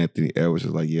 Anthony Edwards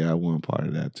is like, yeah, I want a part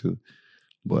of that too.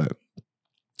 But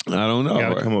I don't know. You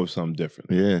got to come up with something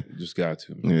different. Yeah. You just got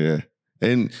to. Yeah.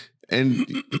 And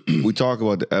we talk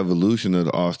about the evolution of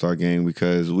the All-Star game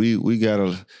because we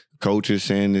got coaches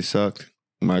saying it sucked.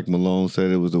 Mike Malone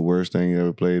said it was the worst thing he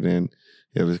ever played in.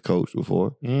 He ever coached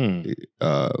before.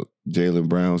 Jaylen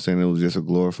Brown saying it was just a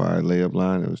glorified layup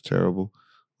line. It was terrible.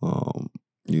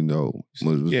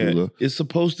 Yeah, it's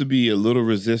supposed to be a little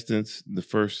resistance the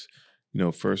first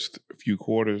few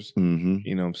quarters. Mm-hmm.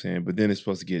 You know what I'm saying? But then it's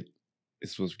supposed to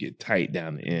get tight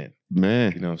down the end.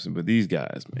 Man. You know what I'm saying? But these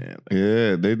guys, man.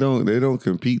 Yeah, they don't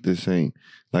compete the same.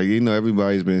 Like,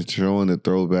 everybody's been showing the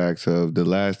throwbacks of the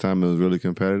last time it was really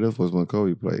competitive was when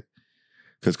Kobe played.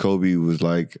 Because Kobe was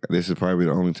like, this is probably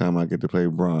the only time I get to play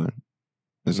Bron.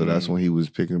 And so that's when he was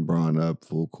picking Bron up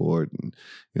full court and,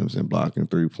 blocking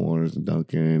 3-pointers and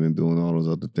dunking and doing all those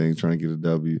other things, trying to get a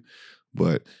W.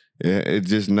 But it's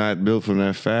just not built from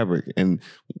that fabric. And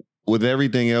with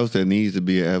everything else that needs to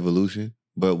be an evolution,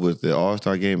 but with the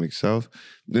All-Star game itself,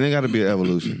 then there got to be an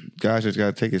evolution. Guys just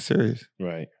got to take it serious.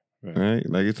 Right. Right?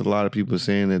 Like, it's a lot of people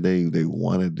saying that they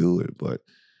want to do it, but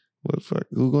what the fuck?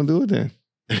 Who's going to do it then?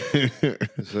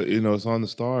 So, it's on the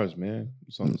stars, man.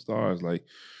 It's on the stars. Like,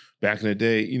 back in the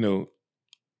day,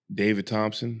 David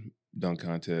Thompson, dunk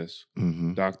contest.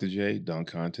 Mm-hmm. Dr. J, dunk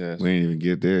contest. We didn't even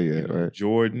get there yet, right?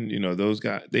 Jordan, those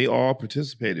guys, they all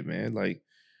participated, man. Like,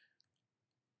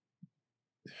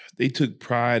 they took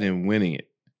pride in winning it.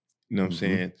 You know what I'm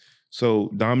saying? So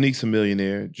Dominique's a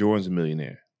millionaire, Jordan's a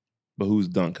millionaire. But who's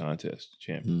dunk contest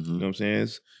champion? You know what I'm saying?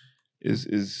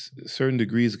 Is certain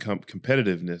degrees of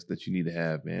competitiveness that you need to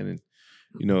have, man.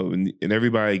 And and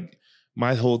everybody,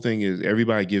 my whole thing is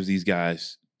everybody gives these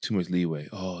guys too much leeway.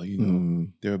 Oh,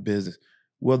 they're a business.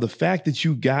 Well, the fact that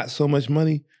you got so much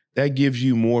money, that gives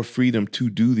you more freedom to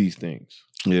do these things.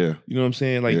 Yeah. You know what I'm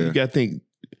saying? Like, you got to think,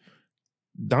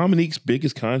 Dominique's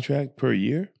biggest contract per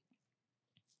year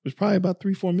was probably about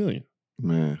 $3-4 million.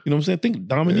 Man. You know what I'm saying? Think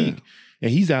Dominique. Yeah.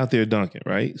 And he's out there dunking,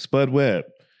 right? Spud Webb.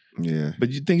 Yeah. But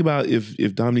you think about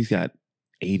if Dominique's got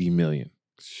 $80 million.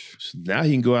 So now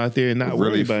he can go out there and not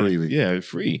really worry about freely. it. Yeah,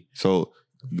 free. So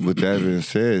with that being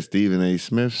said, Stephen A.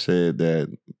 Smith said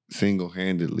that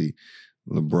single-handedly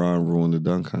LeBron ruined the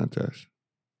dunk contest.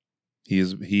 He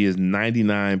is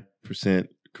 99%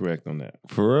 correct on that.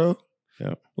 For real?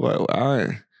 Yeah.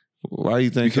 Why do you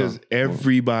think Because so?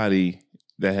 everybody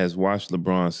that has watched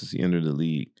LeBron since he entered the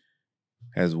league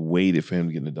has waited for him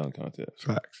to get in the dunk contest.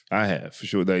 Facts. I have, for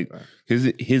sure. Like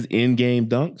his in-game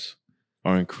dunks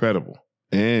are incredible.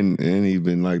 And he's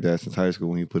been like that since high school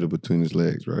when he put it between his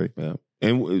legs, right? Yeah.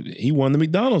 And he won the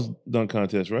McDonald's dunk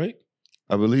contest, right?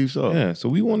 I believe so. Yeah. So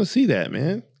we want to see that,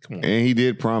 man. Come on. And he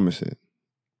did promise it.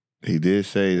 He did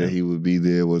say that he would be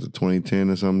there, was it 2010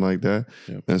 or something like that?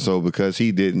 Yep. And so because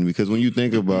he didn't, because when you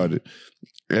think about it,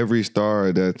 every star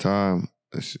at that time,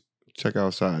 check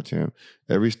outside, champ.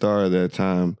 Every star at that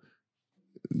time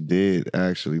did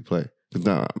actually play.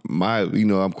 Now,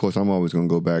 of course, I'm always going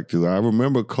to go back to, I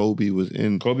remember Kobe was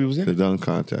in the dunk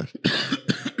contest.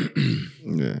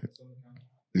 Yeah.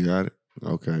 You got it?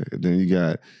 Okay. Then you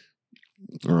got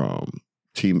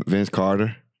Vince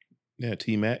Carter. Yeah,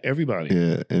 T-Mac, everybody.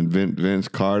 Yeah, and Vince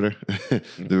Carter,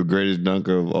 the greatest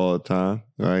dunker of all time,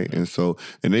 right? And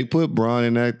they put Bron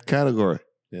in that category.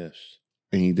 Yes.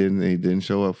 And he didn't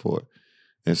show up for it.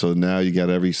 And so now you got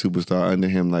every superstar under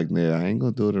him like, man, I ain't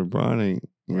gonna do it to Bron, ain't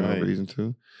no reason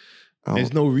to.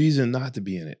 There's no reason not to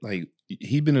be in it. Like,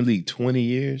 he been in the league 20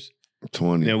 years.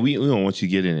 20. Now, we don't want you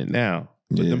to get in it now.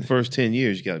 But them first 10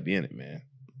 years, you got to be in it, man.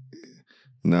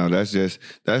 No,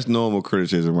 that's normal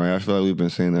criticism, right? I feel like we've been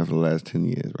saying that for the last 10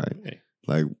 years, right? Okay.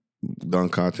 Like,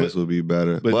 dunk contest would be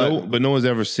better. But no one's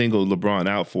ever singled LeBron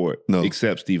out for it, No.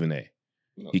 except Stephen A.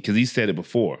 Because he said it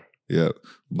before. Yeah,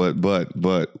 but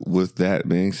with that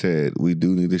being said, we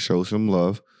do need to show some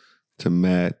love to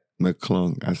Matt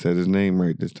McClung. I said his name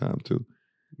right this time too.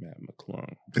 Matt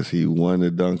McClung, because he won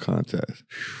the dunk contest,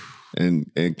 and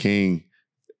King,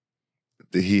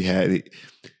 he had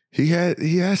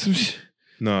some.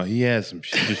 No, he had some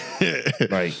shit.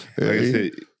 like I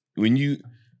said, when you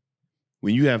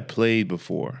have played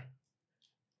before,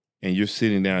 and you're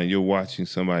sitting down, and you're watching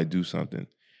somebody do something,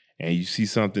 and you see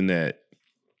something that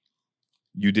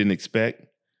you didn't expect,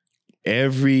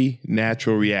 every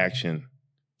natural reaction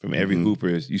from every hooper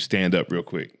is you stand up real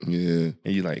quick. Yeah.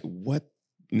 And you're like, what?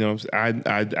 You know what I'm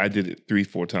saying? I did it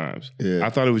 3-4 times. Yeah. I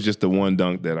thought it was just the one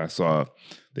dunk that I saw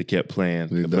they kept playing.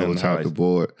 They double top the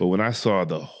board. But when I saw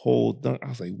the whole dunk, I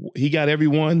was like, he got every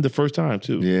one the first time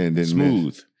too. Yeah, and then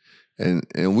smooth.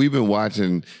 And we've been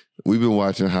watching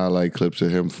highlight clips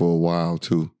of him for a while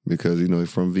too, because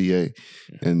he's from VA,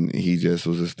 and he just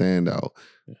was a standout.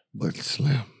 But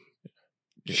slim.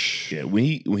 Yeah, when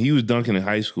he was dunking in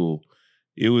high school,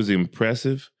 it was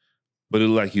impressive, but it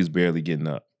looked like he was barely getting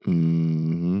up.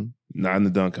 Mm-hmm. Not in the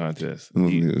dunk contest.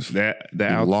 That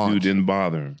altitude didn't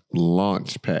bother him.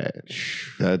 Launch pad.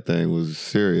 That thing was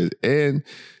serious. And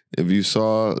if you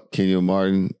saw, Kenyon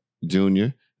Martin Jr.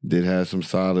 did have some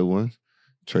solid ones.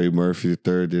 Trey Murphy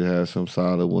III did have some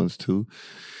solid ones too.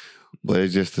 But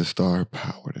it's just the star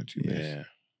power that you missed. Yeah.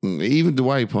 Even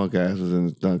Dwight punk ass was in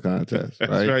the dunk contest, right?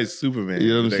 That's right, Superman. You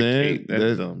know what I'm saying?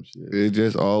 That's dumb shit. It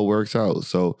just all works out.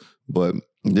 So, but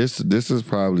this is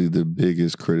probably the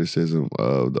biggest criticism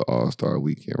of the All-Star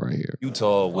weekend right here.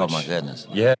 Utah, which, oh my goodness.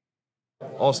 Yeah.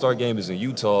 All-Star game is in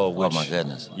Utah, which oh my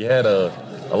goodness. You had a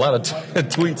lot of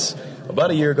tweets about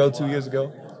a year ago, 2 years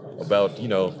ago, about,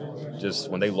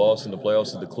 just when they lost in the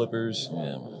playoffs to the Clippers.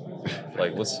 Yeah.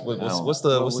 Like what's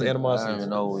the animosity? I don't even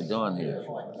know what we're doing here.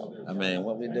 I mean,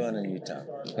 what we doing in Utah?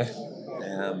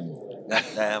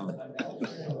 Damn.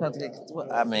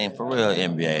 I mean, for real,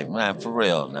 NBA, man, for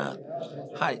real now.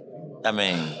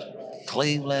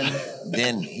 Cleveland,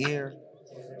 then here.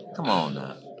 Come on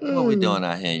now. What we doing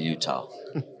out here in Utah?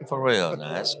 For real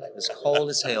now. It's cold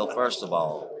as hell, first of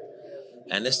all.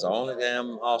 And it's the only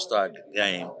damn All-Star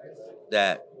game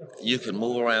that you can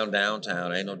move around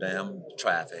downtown. Ain't no damn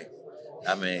traffic.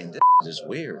 I mean, this is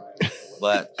weird.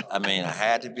 But, I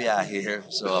had to be out here,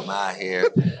 so I'm out here,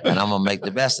 and I'm going to make the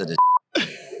best of this.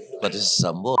 But this is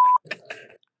some bull.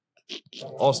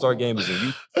 All-Star game is in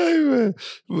Utah. Hey, man.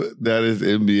 That is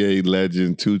NBA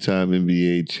legend, two-time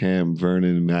NBA champ,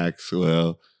 Vernon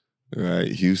Maxwell, right?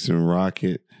 Houston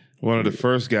Rocket. One of the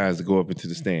first guys to go up into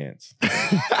the stands.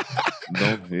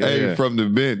 From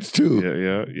the bench, too.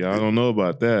 Yeah. Y'all don't know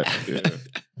about that. Yeah.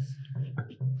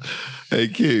 Hey,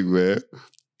 King, man.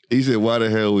 He said, why the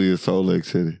hell we in Salt Lake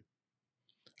City?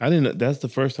 I didn't know. That's the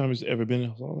first time it's ever been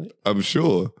in Salt Lake? I'm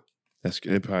sure.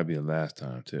 It'd probably be the last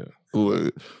time, too.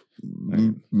 Well,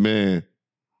 man.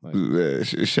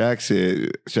 Shaq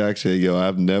said, yo,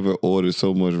 I've never ordered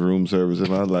so much room service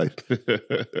in my life.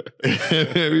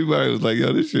 Everybody was like,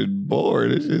 yo, this shit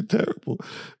boring. This shit terrible.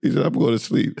 He said, I'm going to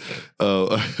sleep.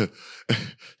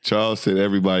 Charles said,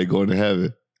 everybody going to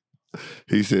heaven.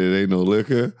 He said, it ain't no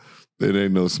liquor. There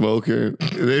ain't no smoking.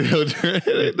 There ain't no drink.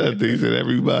 Ain't nothing. He said,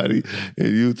 everybody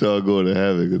in Utah going to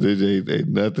heaven because there ain't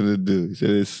nothing to do. He said,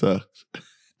 it sucks.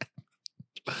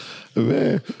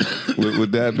 Man,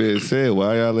 with that being said,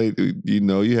 why y'all late?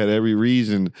 You had every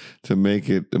reason to make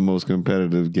it the most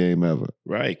competitive game ever.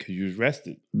 Right, because you was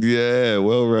rested. Yeah,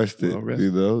 well rested. Well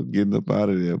rested. Getting up out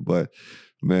of there. But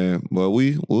man,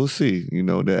 we'll see.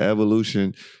 The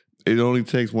evolution. It only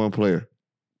takes one player.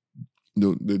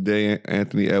 The day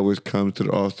Anthony Edwards comes to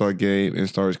the All-Star game and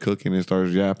starts cooking and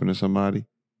starts yapping to somebody,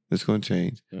 it's going to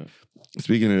change. Yeah.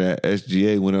 Speaking of that,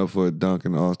 SGA went up for a dunk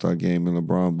in the All-Star game and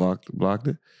LeBron blocked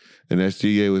it. And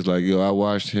SGA was like, I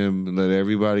watched him let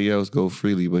everybody else go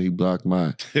freely, but he blocked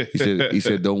mine. He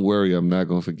said, don't worry, I'm not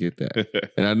going to forget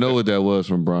that. And I know what that was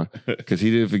from Bron, because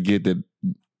he didn't forget that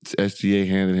SGA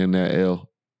handed him that L.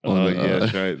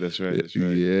 That's right.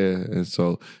 Yeah, and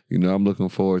so I'm looking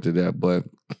forward to that. But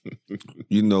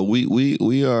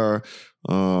we are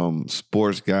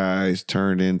sports guys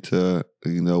turned into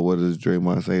what does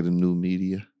Draymond say? The new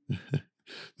media,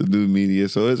 the new media.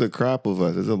 So it's a crop of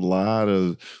us. There's a lot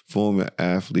of former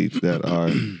athletes that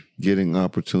are getting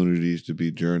opportunities to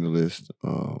be journalists.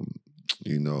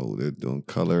 They're doing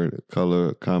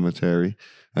color commentary.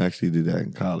 I actually did that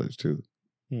in college too.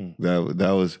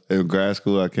 That was in grad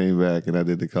school. I came back and I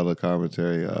did the color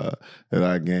commentary at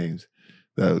our games.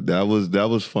 That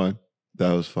was fun.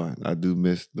 That was fun. I do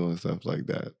miss doing stuff like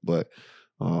that. But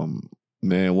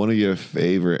man, one of your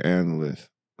favorite analysts,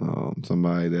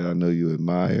 somebody that I know you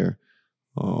admire,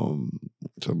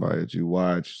 somebody that you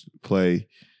watch play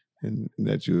and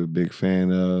that you're a big fan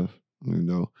of,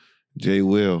 Jay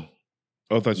Will.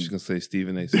 Oh, I thought you were gonna say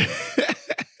Stephen A. Smith.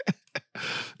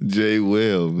 Jay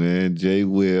Will, man. Jay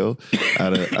Will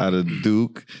out of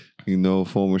Duke,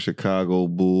 former Chicago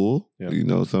Bull.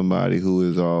 Yep. Somebody who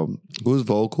is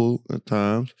vocal at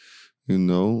times,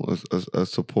 a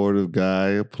supportive guy,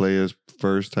 a player's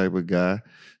first type of guy,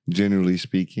 generally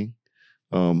speaking.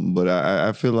 But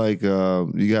I feel like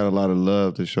you got a lot of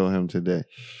love to show him today.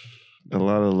 A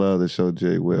lot of love to show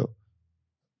Jay Will.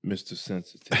 Mr.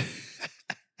 Sensitive.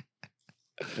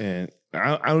 And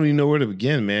I don't even know where to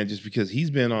begin, man, just because he's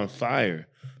been on fire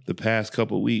the past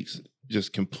couple of weeks,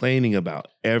 just complaining about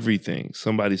everything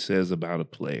somebody says about a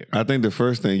player. I think the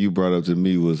first thing you brought up to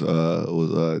me was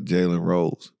Jalen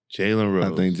Rose. Jalen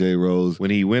Rose. I think Jay Rose.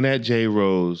 When he went at Jay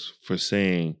Rose for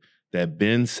saying that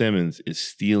Ben Simmons is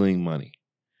stealing money.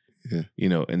 Yeah.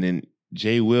 And then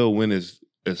Jay Will went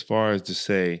as far as to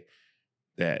say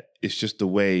that it's just the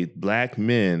way black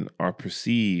men are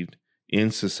perceived in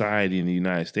society in the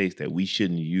United States that we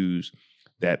shouldn't use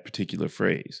that particular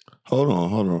phrase. Hold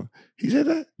on. He said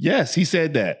that? Yes, he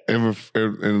said that.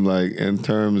 And like in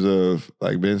terms of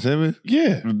like Ben Simmons?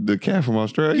 Yeah. The cat from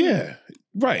Australia? Yeah.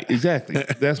 Right, exactly.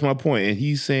 That's my point. And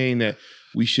he's saying that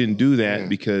we shouldn't do that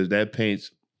because that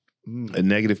paints a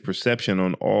negative perception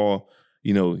on all,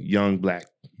 young black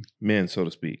men, so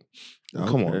to speak. Okay.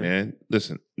 Come on, man.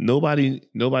 Listen,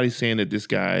 nobody's saying that this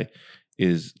guy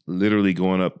is literally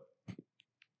going up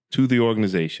to the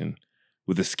organization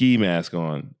with a ski mask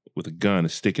on, with a gun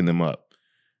and sticking them up.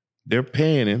 They're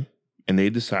paying him, and they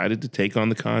decided to take on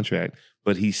the contract,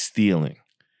 but he's stealing.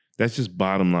 That's just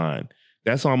bottom line.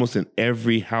 That's almost in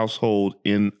every household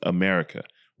in America,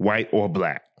 white or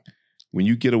black. When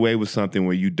you get away with something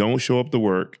where you don't show up to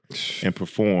work and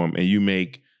perform and you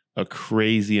make a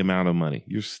crazy amount of money,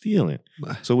 you're stealing.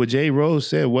 So what Jay Rose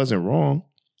said wasn't wrong.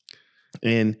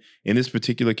 And in this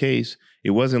particular case,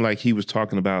 it wasn't like he was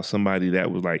talking about somebody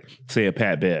that was like, say, a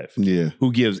Pat Bev,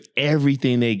 who gives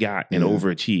everything they got and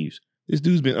overachieves. This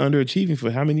dude's been underachieving for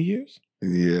how many years?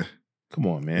 Yeah. Come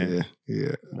on, man.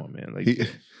 Yeah. Come on, man. Like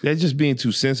that's just being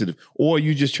too sensitive. Or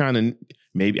you just trying to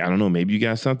maybe you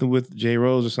got something with Jay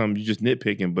Rose or something. You just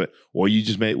nitpicking, or you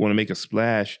just want to make a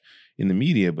splash in the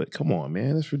media. But come on,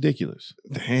 man, that's ridiculous.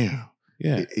 Damn.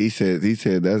 Yeah. He said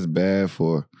that's bad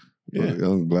for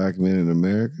young black men in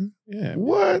America. Yeah.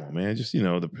 What? Man, just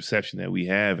the perception that we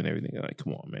have and everything. Like,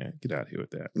 come on, man, get out of here with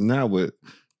that. Not with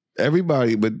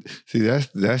everybody, but see, that's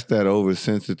that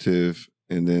oversensitive,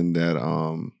 and then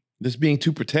that just being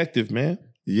too protective, man.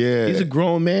 Yeah. He's a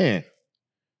grown man.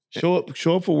 Show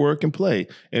up for work and play.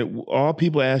 And all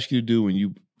people ask you to do when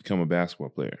you become a basketball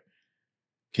player,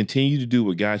 continue to do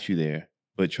what got you there,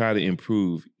 but try to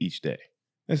improve each day.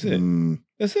 That's it.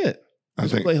 That's it.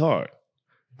 Just play hard.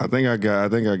 I think I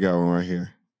got one right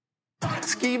here.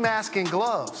 Ski mask and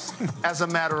gloves, as a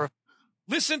matter of.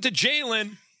 Listen to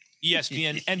Jalen,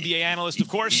 ESPN NBA analyst, of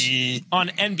course, on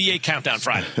NBA Countdown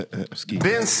Friday.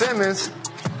 Ben Simmons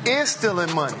is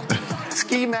stealing money.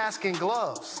 Ski mask and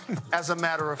gloves, as a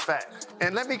matter of fact.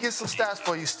 And let me get some stats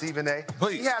for you, Stephen A.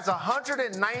 Please. He has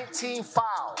 119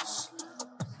 fouls.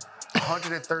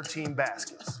 113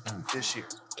 baskets this year.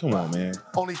 Come on, man.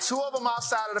 Only 2 of them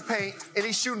outside of the paint, and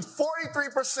he's shooting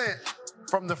 43%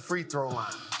 from the free throw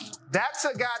line. That's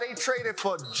a guy they traded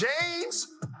for James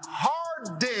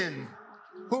Harden,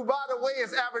 who, by the way,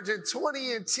 is averaging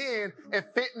 20 and 10 and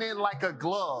fitting in like a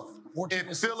glove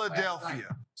in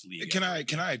Philadelphia. Can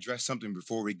I address something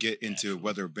before we get into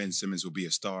whether Ben Simmons will be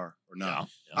a star or not?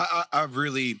 Yeah. I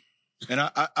really, and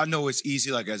I know it's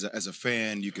easy. Like as a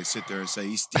fan, you can sit there and say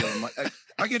he's stealing.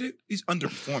 I get it. He's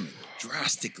underperforming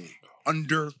drastically,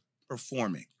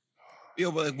 underperforming.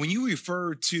 But like when you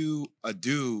refer to a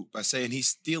dude by saying he's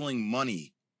stealing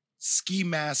money, ski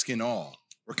mask and all,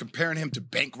 we're comparing him to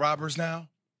bank robbers now.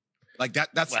 Like that.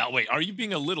 That's well. Wait, are you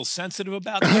being a little sensitive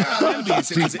about that?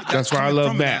 That's why I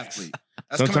love Max.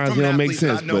 Sometimes it don't make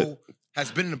sense, I know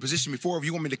has been in a position before. If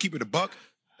you want me to keep it a buck,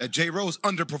 that Jay Rose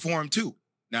underperformed too.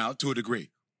 Now to a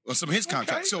degree. Or some of his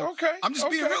contracts. So I'm just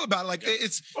being real about it. Like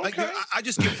it's like I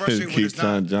just get frustrated when it's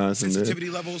not sensitivity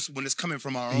levels when it's coming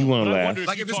from our own. You want to laugh?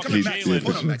 Like if it's coming Max,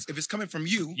 hold on, Max. If it's coming from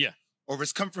you, yeah, or if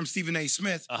it's coming from Stephen A.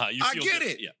 Smith, I get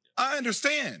it. Yeah. I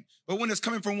understand. But when it's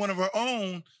coming from one of our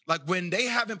own, like when they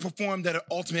haven't performed at an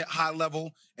ultimate high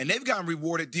level and they've gotten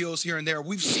rewarded deals here and there,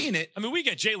 we've seen it. I mean, we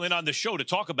get Jalen on the show to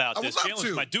talk about this.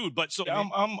 Jalen's my dude, but so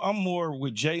I'm more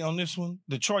with Jay on this one.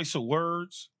 The choice of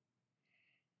words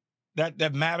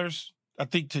that matters. I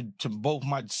think to both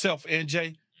myself and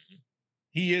Jay,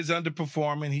 he is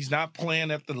underperforming. He's not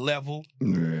playing at the level.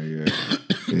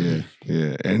 Yeah.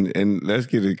 And let's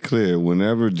get it clear.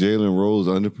 Whenever Jalen Rose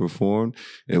underperformed,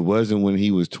 it wasn't when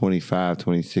he was 25,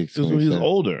 26, it was when he was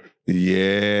older.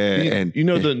 Yeah. And you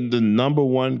know the number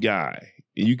one guy,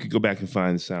 and you could go back and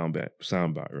find the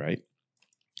soundbite, right?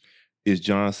 Is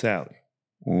John Sally.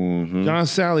 Mm-hmm. John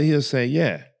Sally, he'll say,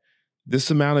 yeah,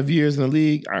 this amount of years in the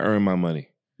league, I earned my money.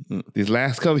 These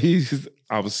last couple of years,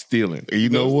 I was stealing. You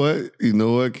know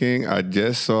what, King? I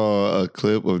just saw a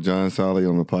clip of John Solly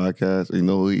on the podcast. You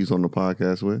know who he's on the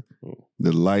podcast with?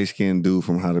 The light-skinned dude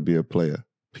from How to Be a Player,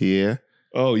 Pierre.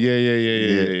 Oh,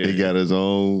 yeah. He got his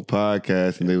own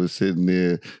podcast, and they was sitting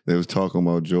there. They was talking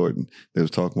about Jordan. They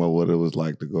was talking about what it was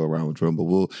like to go around with Jordan. But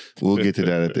we'll get to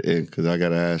that at the end because I got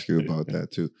to ask you about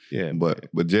that too. Yeah,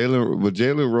 but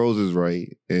Jalen Rose is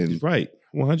right, and he's right.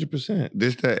 100%.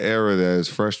 This that era that is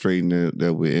frustrating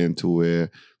that we're into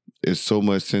where there's so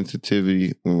much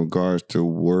sensitivity in regards to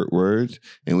words,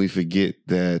 and we forget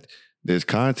that there's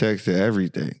context to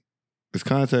everything. There's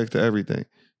context to everything.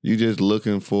 You're just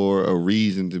looking for a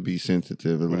reason to be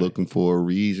sensitive and looking for a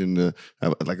reason to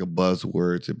have like a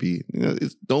buzzword to be.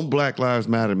 Don't Black Lives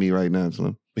Matter me right now,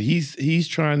 Slim. But he's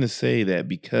trying to say that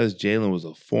because Jalen was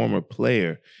a former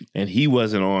player and he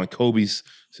wasn't on Kobe's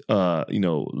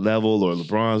level or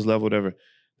LeBron's level, whatever,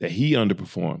 that he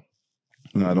underperformed.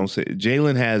 No, I don't say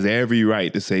Jalen has every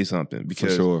right to say something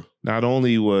because not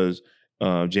only was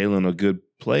Jalen a good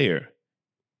player,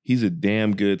 he's a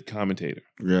damn good commentator.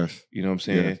 Yes. You know what I'm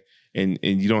saying? Yes. And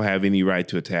you don't have any right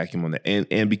to attack him on that.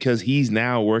 And because he's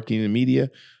now working in media,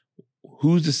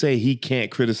 who's to say he can't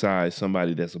criticize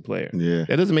somebody that's a player? Yeah.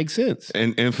 That doesn't make sense.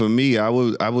 And for me, I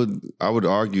would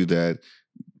argue that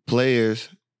players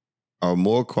are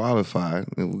more qualified,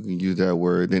 and we can use that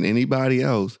word, than anybody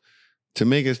else to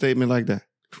make a statement like that.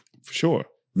 For sure.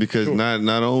 Because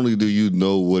not only do you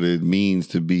know what it means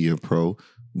to be a pro,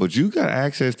 but you got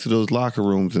access to those locker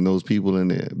rooms and those people in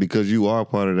there because you are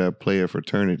part of that player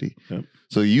fraternity. Yep.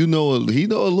 So he know a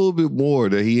little bit more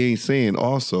that he ain't saying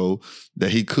also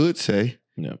that he could say.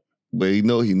 Yep. But he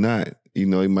not. He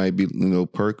might be,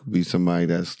 Perk would be somebody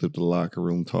that slipped the locker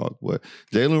room talk. But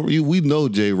Jalen, we know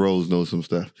Jay Rose knows some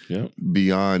stuff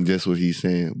beyond just what he's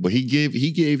saying. But he gave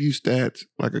you stats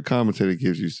like a commentator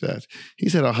gives you stats. He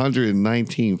said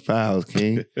 119 fouls,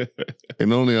 King,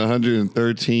 and only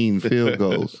 113 field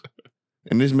goals.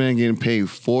 And this man getting paid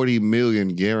 $40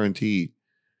 million guaranteed.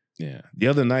 Yeah. The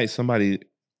other night, somebody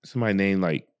named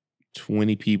like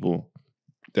 20 people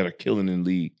that are killing in the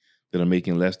league that are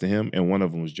making less than him, and one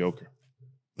of them was Joker.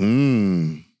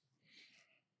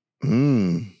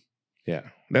 Yeah,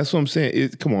 that's what I'm saying.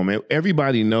 Come on, man.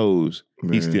 Everybody knows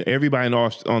he's stealing. Everybody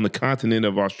on the continent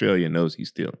of Australia knows he's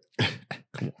stealing.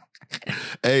 Come on.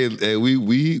 Hey,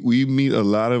 we meet a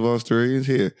lot of Australians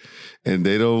here, and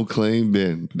they don't claim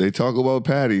Ben. They talk about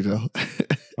Patty though.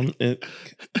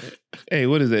 Hey,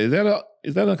 what is that?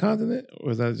 Is that a continent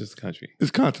or is that just a country? It's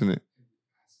continent.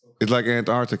 It's like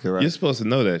Antarctica, right? You're supposed to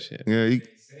know that shit. Yeah.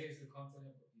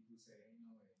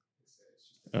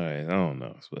 All right, I don't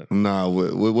know. Nah,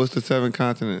 what's the 7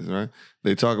 continents, right?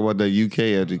 They talk about the UK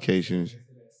education.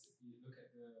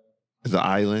 It's an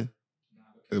island.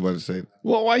 They're about to say.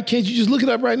 Well, why can't you just look it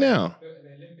up right now?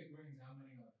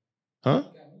 Huh?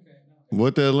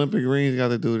 What the Olympic rings got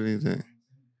to do with anything?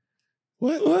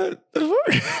 What?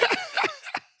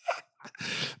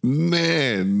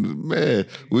 Man.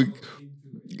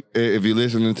 If you're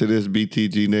listening to this,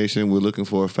 BTG Nation, we're looking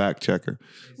for a fact checker.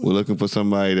 We're looking for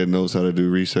somebody that knows how to do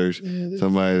research,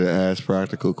 somebody that asks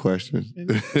practical questions.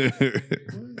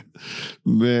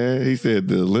 Man, he said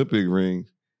the Olympic rings.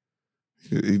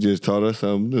 He just taught us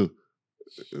something new.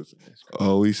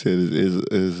 All he said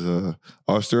is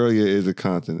Australia is a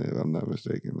continent, if I'm not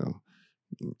mistaken, though.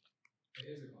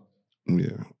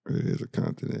 Yeah, it is a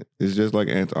continent. It's just like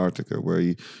Antarctica, where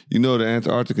you know the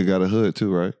Antarctica got a hood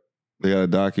too, right? They got a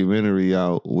documentary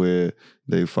out where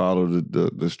they follow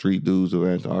the street dudes of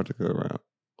Antarctica around.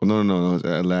 Oh, no, it's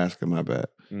Alaska, my bad.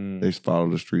 They follow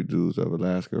the street dudes of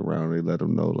Alaska around. They let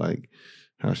them know like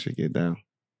how shit get down.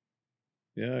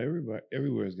 Yeah,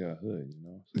 everywhere's got a hood, you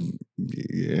know.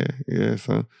 Yeah.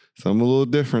 Some a little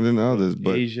different than others,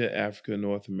 but Asia, Africa,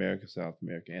 North America, South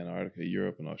America, Antarctica,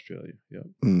 Europe, and Australia. Yep.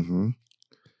 Mm-hmm.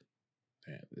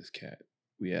 Man, this cat.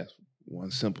 We asked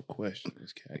one simple question.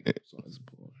 This cat gets on his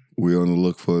board. We're on the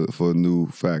look for a new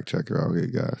fact checker out here,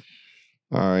 guys.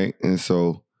 All right, and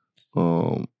so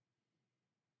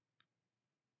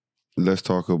let's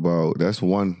talk about that's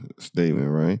one statement,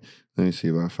 right? Let me see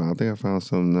if I think I found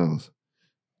something else.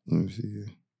 Let me see here.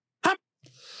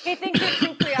 He thinks you're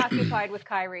too preoccupied with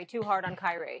Kyrie, too hard on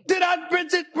Kyrie. Did I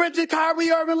mention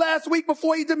Kyrie Irving last week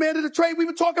before he demanded a trade? We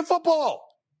were talking football.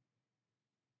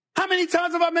 How many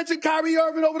times have I mentioned Kyrie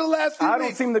Irving over the last few weeks?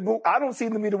 I don't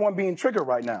seem to be the one being triggered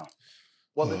right now.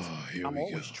 Well, I'm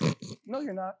always triggered. No,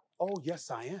 you're not. Oh, yes,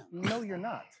 I am. No, you're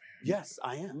not. Yes,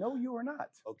 I am. No, you are not.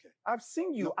 Okay. I've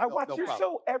seen you. I watch your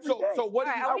show every day. So what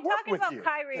do you? Are we talking about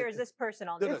Kyrie or is this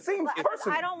personal? It seems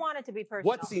personal. I don't want it to be personal.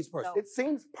 What seems personal? It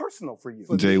seems personal for you.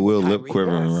 Jay Will lip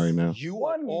quivering right now. You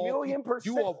 1,000,000%.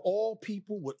 You of all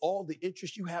people with all the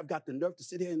interest you have got the nerve to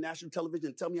sit here in national television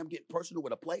and tell me I'm getting personal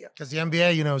with a player? Because the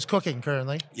NBA, is cooking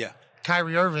currently. Yeah.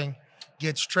 Kyrie Irving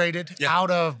gets traded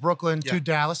out of Brooklyn to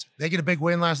Dallas. They get a big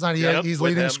win last night. He's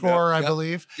leading scorer, I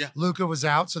believe. Luka was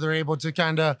out, so they're able to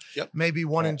kind of maybe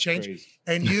one and change. Crazy.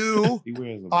 And you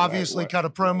obviously cut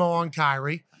a promo on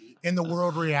Kyrie, and the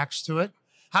world reacts to it.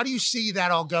 How do you see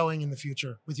that all going in the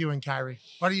future with you and Kyrie?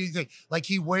 What do you think? Like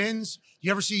he wins?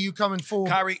 You ever see you coming full?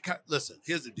 Kyrie, listen,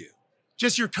 here's the deal.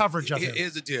 Just your coverage of him.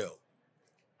 Here's the deal.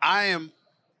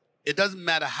 It doesn't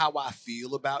matter how I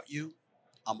feel about you.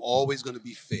 I'm always going to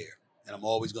be fair. And I'm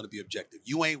always going to be objective.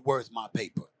 You ain't worth my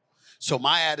paper. So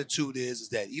my attitude is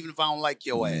that even if I don't like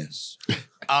your ass,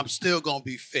 I'm still going to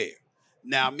be fair.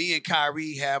 Now, me and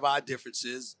Kyrie have our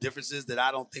differences that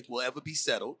I don't think will ever be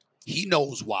settled. He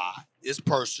knows why. It's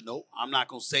personal. I'm not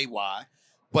going to say why.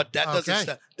 But that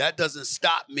doesn't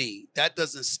stop me. That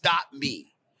doesn't stop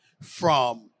me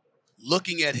from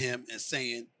looking at him and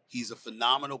saying he's a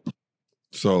phenomenal player.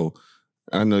 So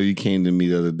I know you came to me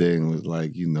the other day and was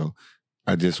like,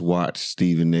 I just watched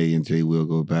Stephen A. and Jay Will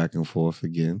go back and forth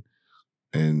again.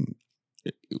 And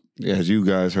as you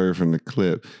guys heard from the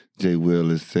clip, Jay Will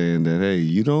is saying that, hey,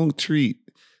 you don't treat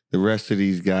the rest of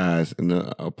these guys, and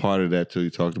a part of that too, he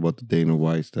talked about the Dana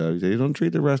White stuff. He said, you don't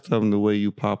treat the rest of them the way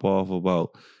you pop off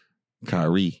about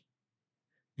Kyrie.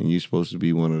 And you're supposed to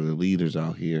be one of the leaders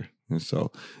out here. And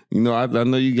so, I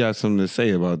know you got something to say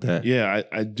about that. Yeah,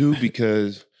 I do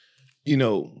because,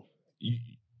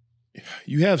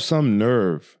 you have some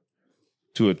nerve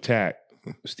to attack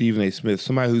Stephen A. Smith,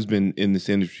 somebody who's been in this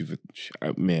industry for,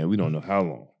 we don't know how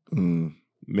long.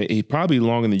 He probably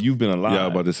longer than you've been alive. Yeah, I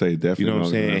was about to say, definitely. You know what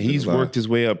I'm saying? He's worked his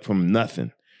way up from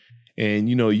nothing. And,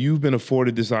 you've been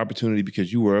afforded this opportunity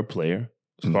because you were a player,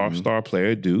 star player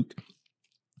at Duke,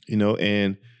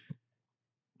 and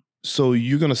so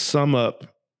you're going to sum up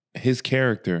his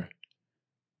character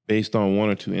based on one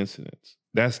or two incidents.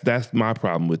 That's my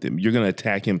problem with him. You're going to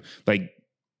attack him. Like,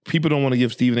 people don't want to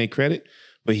give Stephen A. credit,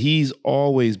 but he's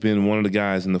always been one of the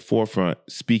guys in the forefront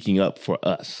speaking up for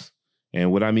us.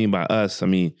 And what I mean by us, I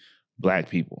mean black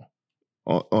people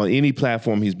on any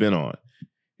platform he's been on.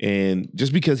 And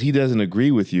just because he doesn't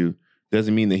agree with you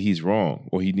doesn't mean that he's wrong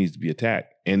or he needs to be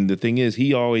attacked. And the thing is,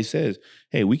 he always says,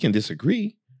 hey, we can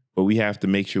disagree, but we have to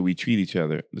make sure we treat each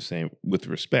other the same with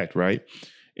respect, right?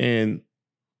 And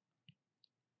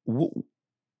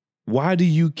why do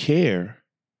you care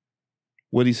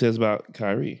what he says about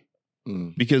Kyrie?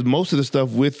 Because most of the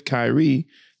stuff with Kyrie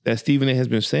that Stephen A. has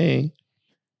been saying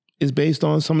is based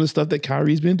on some of the stuff that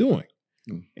Kyrie's been doing.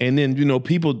 And then,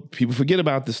 people forget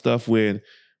about the stuff when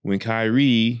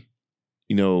Kyrie,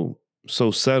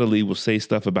 so subtly will say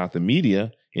stuff about the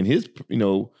media in his,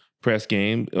 press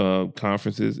game,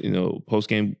 conferences,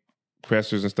 post-game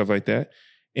pressers and stuff like that.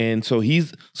 And so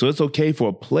it's okay for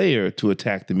a player to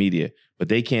attack the media, but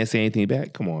they can't say anything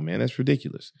back. Come on, man, that's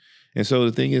ridiculous. And so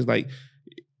the thing is, like,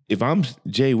 if I'm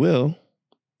Jay Will,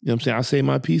 you know what I'm saying, I'll say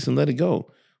my piece and let it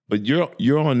go. But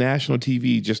you're on national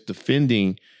TV just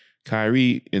defending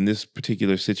Kyrie in this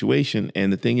particular situation.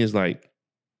 And the thing is, like,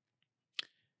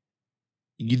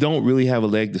 you don't really have a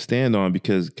leg to stand on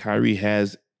because Kyrie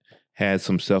has had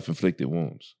some self-inflicted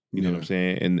wounds. You know what I'm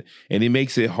saying? And it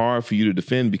makes it hard for you to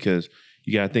defend because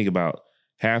you got to think about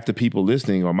half the people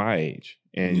listening are my age.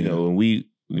 And, you know, and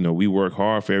we work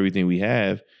hard for everything we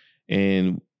have,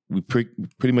 and we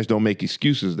pretty much don't make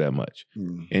excuses that much.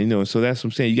 And, you know, so that's what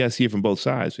I'm saying. You got to see it from both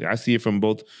sides. I see it from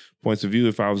both points of view.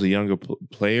 If I was a younger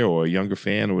player or a younger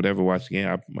fan or whatever watching the game,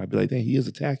 I might be like, dang, he is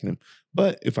attacking him.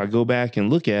 But if I go back and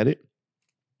look at it,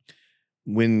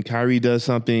 when Kyrie does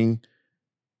something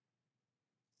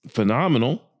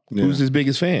phenomenal, who's his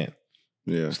biggest fan?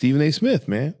 Yeah, Stephen A. Smith,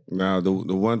 man. Now, the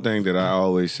one thing that I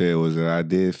always said was that I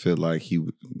did feel like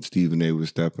Stephen A. was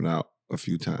stepping out a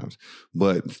few times,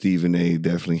 but Stephen A.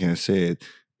 definitely has said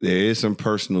there is some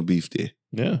personal beef there.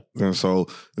 Yeah, and so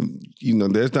you know,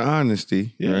 there's the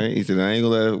honesty, right? He said I ain't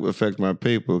gonna let it affect my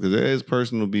paper because there is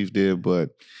personal beef there,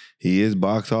 but he is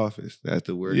box office. That's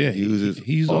the word he uses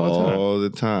he's all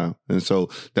the time, and so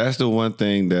that's the one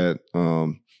thing that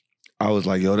I was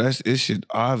like, yo, it's shit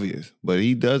obvious, but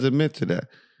he does admit to that,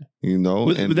 you know.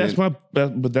 But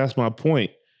that's my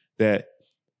point. That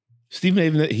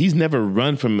Stephen A. he's never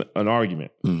run from an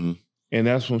argument, and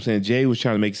that's what I'm saying. Jay was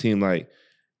trying to make it seem like,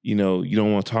 you know, you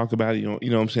don't want to talk about it. You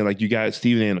know what I'm saying? Like you got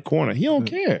Stephen A. in the corner. He don't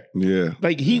care. Yeah,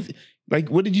 like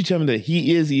what did you tell me that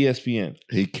he is ESPN?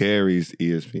 He carries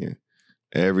ESPN.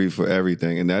 For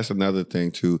everything. And that's another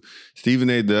thing too. Stephen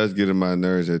A. does get on my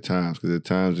nerves at times because at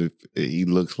times he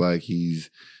looks like he's,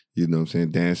 you know what I'm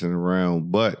saying, dancing around,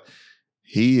 but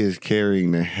he is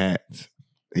carrying the hats.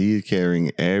 He's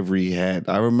carrying every hat.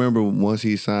 I remember once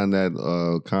he signed that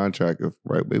contract,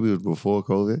 right? Maybe it was before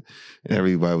COVID, and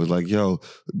everybody was like, "Yo,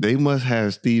 they must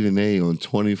have Stephen A. on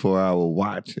 24-hour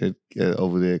watch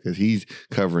over there because he's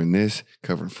covering this,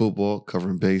 covering football,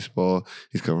 covering baseball,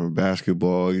 he's covering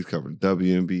basketball, he's covering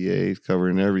WNBA, he's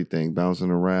covering everything,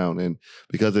 bouncing around, and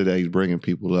because of that, he's bringing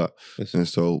people up." And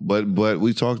so, but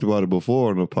we talked about it before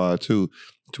on the pod too,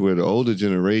 to where the older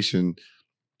generation,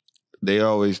 they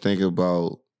always think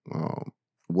about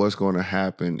what's going to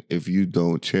happen if you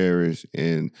don't cherish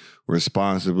and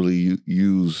responsibly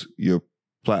use your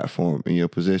platform and your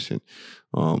position.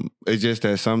 It's just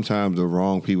that sometimes the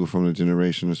wrong people from the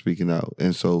generation are speaking out.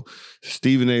 And so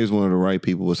Stephen A. is one of the right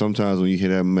people, but sometimes when you hear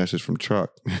that message from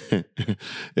Chuck,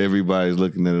 everybody's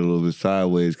looking at it a little bit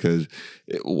sideways because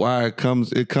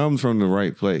it comes from the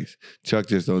right place. Chuck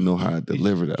just don't know how to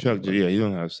deliver that. Chuck, yeah, you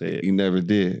don't know how to say it. He never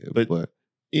did. But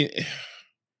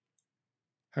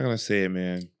how can I say it,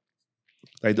 man?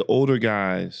 Like the older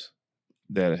guys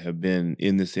that have been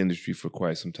in this industry for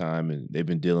quite some time and they've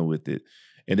been dealing with it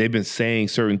and they've been saying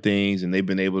certain things and they've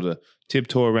been able to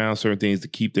tiptoe around certain things to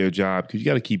keep their job because you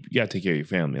got to take care of your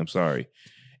family. I'm sorry.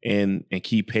 And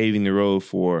keep paving the road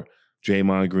for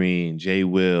Draymond Green, Jay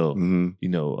Will, you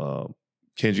know,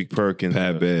 Kendrick Perkins,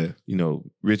 Pat Bev, you know,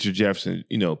 Richard Jefferson,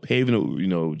 you know, paving, you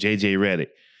know, JJ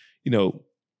Redick. You know,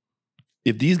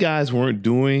 if these guys weren't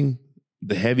doing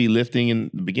the heavy lifting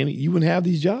in the beginning, you wouldn't have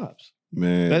these jobs.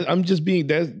 Man, that's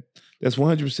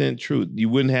 100% true. You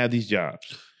wouldn't have these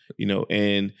jobs, you know.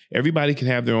 And everybody can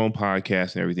have their own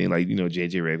podcast and everything. Like, you know,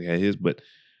 JJ Redick had his, but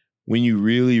when you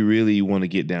really, really want to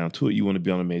get down to it, you want to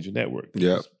be on a major network.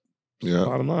 Yeah.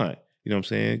 Bottom line, you know what I'm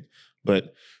saying?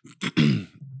 But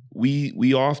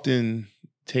we often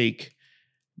take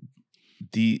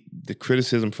the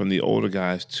criticism from the older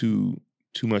guys too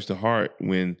much to heart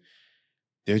when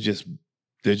they're just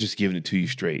giving it to you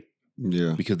straight.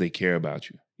 Yeah. Because they care about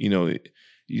you. You know,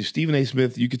 Stephen A.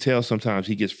 Smith, you could tell sometimes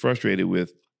he gets frustrated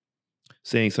with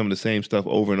saying some of the same stuff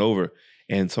over and over,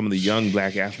 and some of the young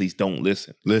black athletes don't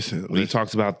listen. When he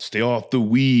talks about stay off the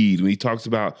weed, when he talks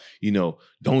about, you know,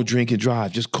 don't drink and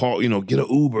drive, just call, you know, get an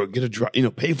Uber,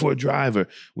 pay for a driver.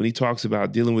 When he talks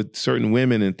about dealing with certain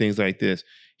women and things like this,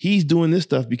 he's doing this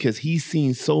stuff because he's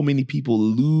seen so many people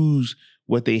lose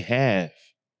what they have.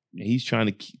 And he's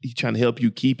trying to help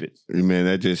you keep it. Man,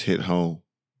 that just hit home.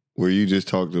 Where you just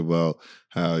talked about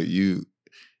how he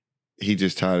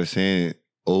just tired of saying it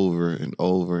over and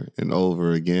over and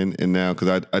over again. And now,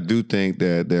 because I do think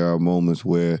that there are moments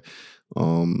where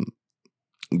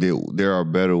there are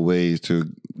better ways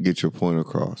to get your point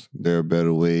across. There are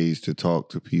better ways to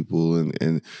talk to people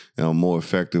and more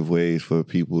effective ways for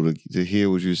people to hear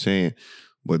what you're saying.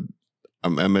 But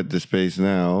I'm at the space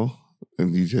now,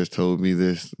 and you just told me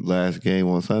this last game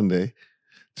on Sunday,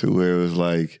 to where it was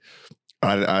like,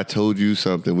 I told you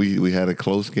something. We had a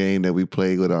close game that we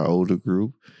played with our older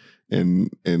group, and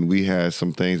we had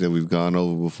some things that we've gone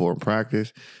over before in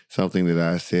practice. Something that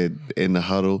I said in the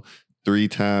huddle 3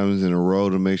 times in a row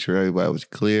to make sure everybody was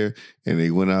clear, and they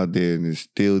went out there and they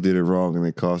still did it wrong, and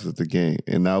it cost us the game.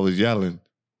 And I was yelling.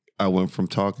 I went from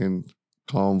talking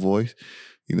calm voice,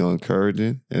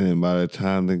 encouraging, and then by the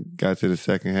time they got to the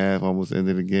second half, almost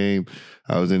ended the game,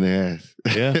 I was in the ass.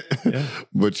 Yeah.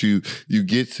 But you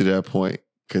get to that point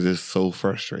because it's so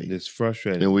frustrating. It's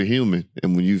frustrating. And we're human.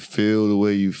 And when you feel the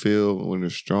way you feel, when you're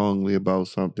strongly about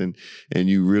something, and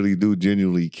you really do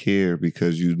genuinely care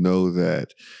because you know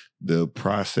that the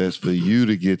process for you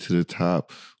to get to the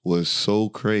top was so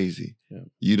crazy. Yeah.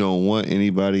 You don't want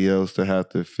anybody else to have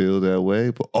to feel that way,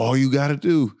 but all you got to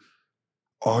do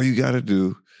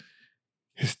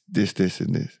is this,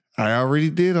 and this. I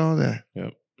already did all that.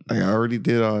 Yep. I already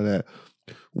did all that.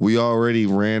 We already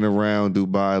ran around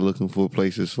Dubai looking for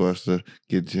places for us to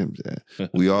get gyms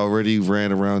at. We already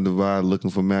ran around Dubai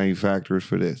looking for manufacturers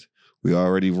for this. We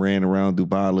already ran around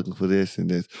Dubai looking for this and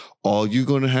this. All you're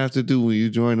going to have to do when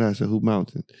you join us at Hoop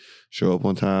Mountain, show up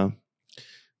on time,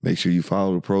 make sure you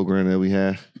follow the program that we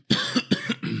have,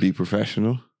 be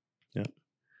professional, and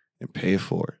pay it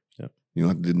forward. Yep. You don't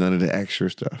have to do none of the extra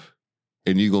stuff.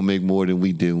 And you're going to make more than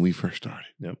we did when we first started.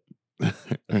 Yep.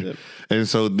 And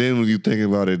so then when you think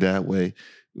about it that way,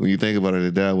 when you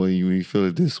you feel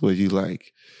it this way, you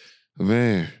like,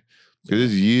 man, because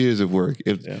it's years of work.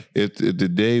 If the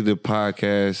day the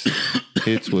podcast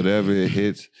hits whatever it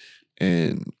hits,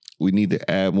 and we need to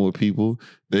add more people,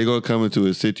 they're going to come into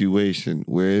a situation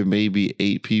where it may be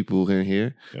 8 people in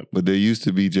here, but there used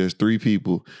to be just 3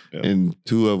 people, and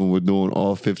 2 of them were doing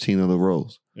all 15 of the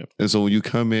roles. And so when you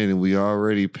come in and we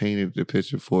already painted the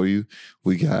picture for you,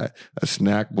 we got a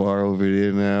snack bar over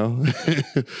there now.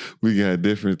 We got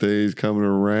different things coming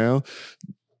around.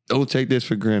 Don't take this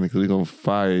for granted because we're going to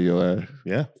fire your ass.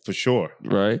 Yeah, for sure.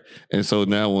 Right? And so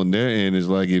now on their end, it's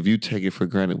like, if you take it for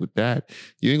granted with that,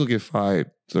 you ain't going to get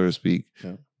fired, so to speak.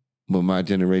 Yeah. But my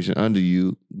generation under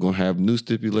you going to have new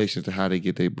stipulations to how they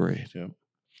get their bread.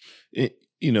 Yeah.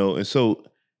 And so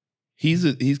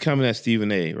he's coming at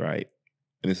Stephen A., right?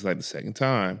 And it's like the second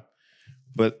time.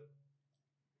 But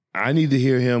I need to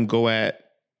hear him go at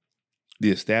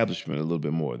the establishment a little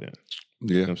bit more then. Yeah.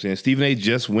 You know what I'm saying? Stephen A.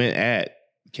 just went at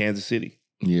Kansas City.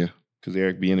 Yeah. Because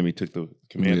Eric Bieniemy took the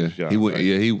commander's job. He went, right?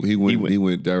 he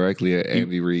went directly at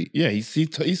Andy Reid. Yeah, he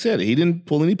said it. He didn't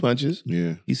pull any punches.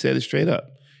 Yeah. He said it straight up.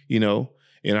 And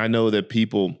I know that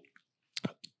people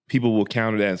will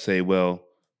counter that and say, well,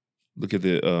 look at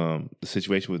the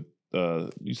situation with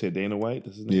you said Dana White?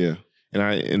 This is Yeah.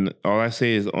 And all I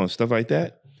say is on stuff like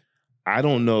that, I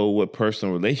don't know what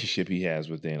personal relationship he has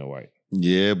with Dana White.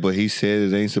 Yeah, but he said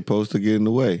it ain't supposed to get in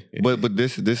the way. But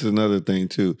this is another thing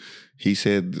too. He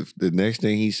said the next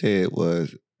thing he said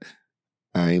was,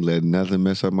 I ain't letting nothing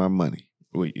mess up my money.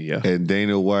 Well, yeah. And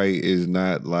Dana White is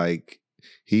not like,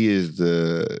 he is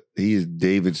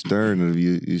David Stern of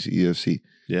UFC.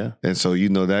 Yeah. And so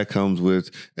that comes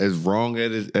with, as wrong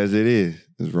as it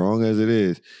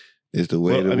is, it's the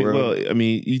way the world. Well,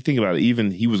 you think about it.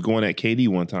 Even he was going at KD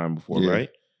one time before, right?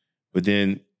 But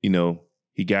then,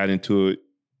 he got into it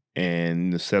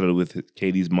and settled with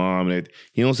KD's mom. And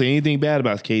he don't say anything bad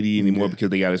about KD anymore because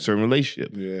they got a certain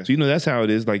relationship. Yeah. So that's how it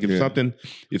is. Like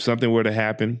if something were to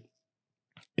happen,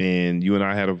 and you and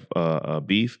I had a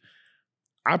beef,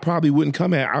 I probably wouldn't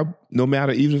come no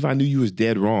matter, even if I knew you was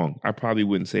dead wrong, I probably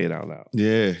wouldn't say it out loud.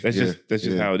 Yeah. That's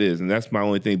just how it is, and that's my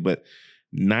only thing. But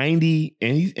 90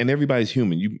 and everybody's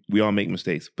human. We all make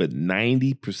mistakes, but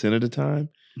 90% of the time,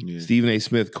 Stephen A.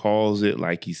 Smith calls it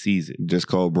like he sees it. Just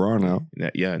called Braun out.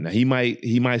 Now he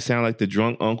might sound like the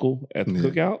drunk uncle at the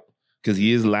cookout because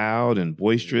he is loud and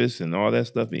boisterous and all that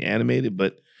stuff and animated,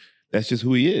 but that's just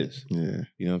who he is. Yeah,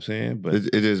 you know what I'm saying. But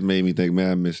it just made me think,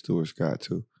 man, I miss Stuart Scott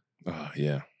too. Oh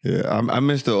yeah, yeah. I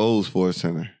miss the old Sports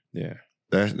Center. Yeah,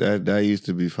 that used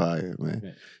to be fire, man.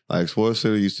 Yeah. Like Sports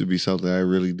Center used to be something I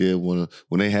really did want to.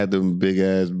 When they had them big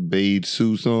ass beige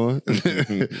suits on,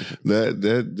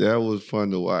 that was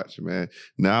fun to watch, man.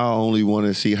 Now I only want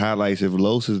to see highlights if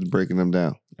Los is breaking them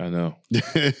down. I know.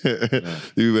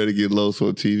 You better get Los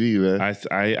on TV, man.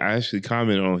 I actually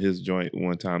commented on his joint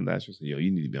one time last year. Said, yo,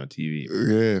 you need to be on TV.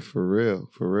 Yeah, for real.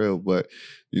 But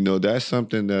that's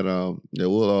something that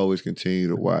we'll always continue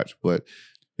to watch. But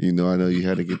I know you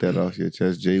had to get that off your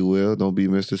chest. Jay Will, don't be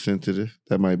Mr. Sensitive.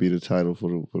 That might be the title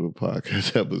for the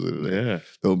podcast episode. Yeah,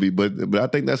 don't be. But I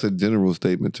think that's a general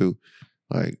statement too.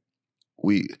 Like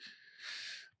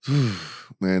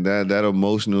Man, that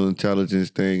emotional intelligence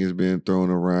thing is being thrown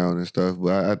around and stuff.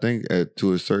 But I think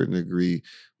to a certain degree,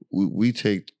 we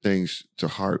take things to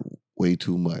heart way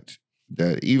too much.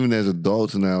 That even as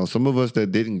adults now, some of us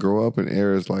that didn't grow up in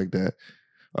eras like that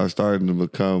are starting to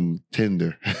become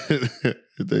tender.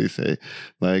 They say,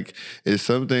 like, it's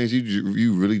some things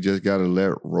you really just got to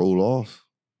let roll off.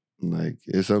 Like,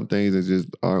 it's some things that just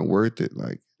aren't worth it.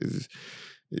 Like, it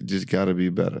just got to be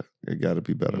better. It got to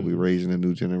be better. We're raising a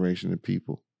new generation of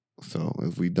people. So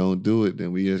if we don't do it,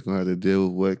 then we just gonna have to deal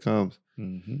with what comes.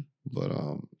 Mm-hmm. But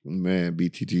man,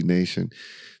 BTG Nation,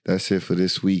 that's it for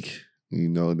this week. You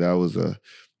know, that was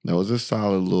a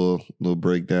solid little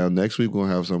breakdown. Next week we're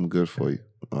gonna have something good for you.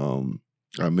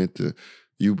 I meant to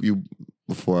you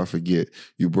before I forget,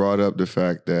 you brought up the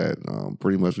fact that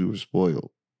pretty much we were spoiled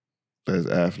as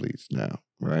athletes now,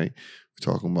 right?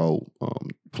 We're talking about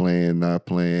playing, not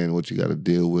playing, what you got to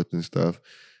deal with and stuff.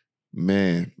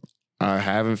 Man, I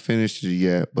haven't finished it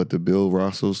yet, but the Bill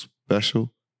Russell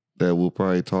special that we'll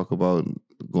probably talk about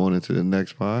going into the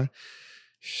next pod.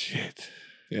 Shit.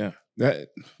 Yeah. I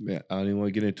don't even want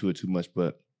to get into it too much,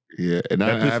 but yeah, and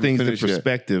that I puts things in finished yet.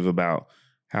 perspective about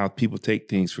how people take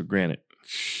things for granted.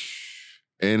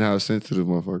 And how sensitive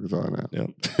motherfuckers are now.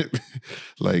 Yep.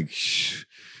 Like,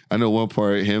 I know one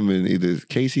part, him and either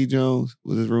Casey Jones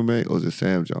was his roommate or was it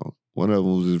Sam Jones? One of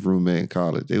them was his roommate in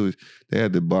college. They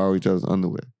had to borrow each other's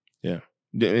underwear. Yeah.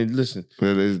 And listen,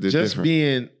 they're just different.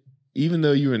 being, even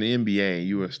though you were in the NBA and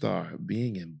you were a star,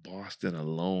 being in Boston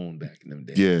alone back in them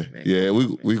days. Yeah, man, yeah,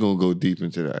 we gonna go deep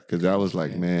into that because I was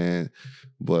like, man,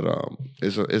 but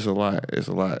it's a lot,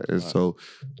 and so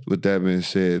with that being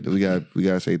said, we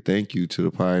gotta say thank you to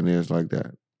the pioneers like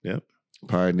that. Yep,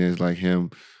 pioneers like him,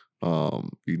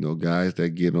 you know, guys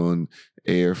that get on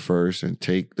air first and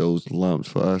take those lumps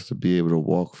for us to be able to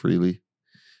walk freely.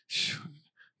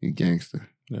 You gangster.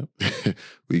 Yep.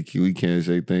 we can't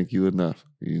say thank you enough.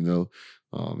 You know,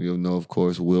 you'll know, of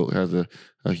course, Wilt has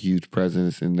a huge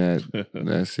presence in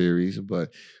that series. But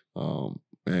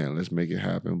man, let's make it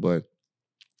happen. But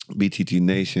BTG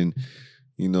Nation,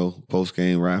 you know, post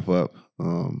game wrap up.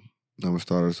 I'm gonna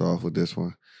start us off with this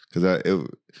one because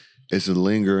it's a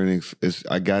lingering.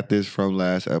 I got this from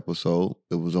last episode.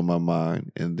 It was on my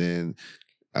mind, and then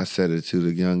I said it to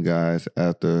the young guys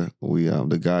after we,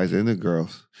 the guys and the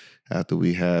girls, after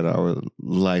we had our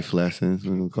life lessons.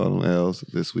 We're gonna call them L's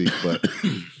this week, but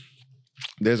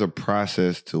there's a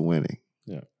process to winning.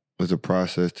 Yeah, there's a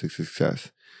process to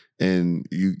success, and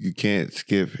you can't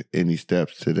skip any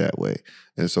steps to that way.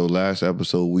 And so last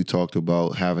episode we talked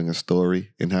about having a story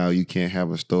and how you can't have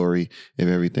a story if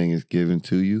everything is given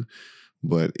to you.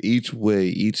 But each way,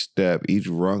 each step, each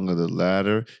rung of the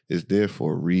ladder is there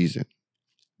for a reason.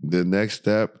 The next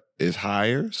step is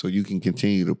higher, so you can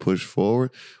continue to push forward,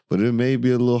 but it may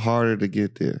be a little harder to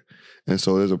get there. And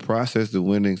so there's a process to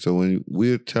winning. So when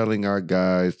we're telling our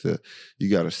guys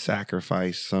you got to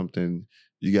sacrifice something,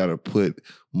 you got to put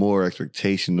more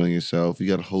expectation on yourself, you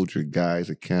got to hold your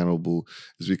guys accountable,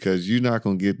 it's because you're not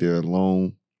going to get there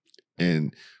alone.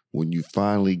 And when you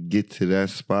finally get to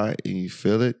that spot and you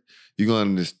feel it, you're going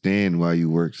to understand why you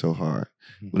work so hard.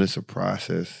 When it's a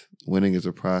process, winning is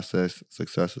a process,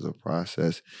 success is a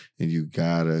process, and you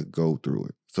gotta go through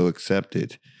it. So accept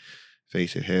it,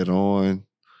 face it head on,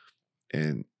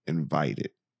 and invite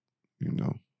it. You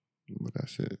know, but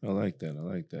that's it. I like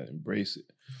that. Embrace it.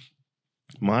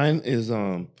 Mine is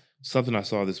something I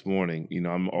saw this morning. You know,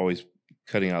 I'm always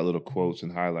cutting out little quotes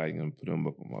and highlighting them, putting them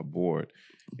up on my board,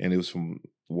 and it was from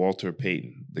Walter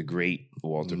Payton, the great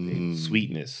Walter Payton,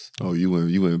 Sweetness. Oh, you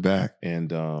went back.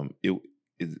 And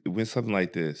it went something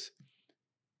like this.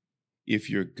 If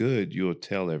you're good, you'll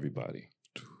tell everybody.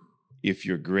 If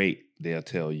you're great, they'll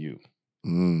tell you.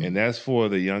 And that's for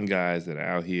the young guys that are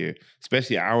out here,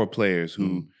 especially our players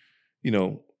who, you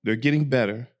know, they're getting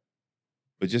better.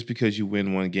 But just because you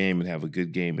win one game and have a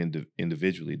good game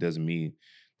individually doesn't mean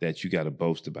that you got to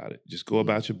boast about it. Just go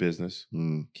about your business,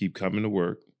 keep coming to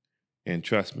work, and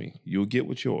trust me, you'll get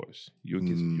what's yours.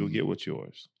 You'll get what's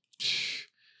yours.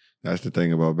 That's the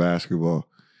thing about basketball.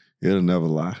 It'll never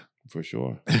lie. For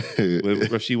sure.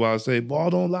 Rasheed Wallace say,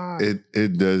 ball don't lie.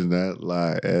 It does not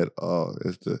lie at all.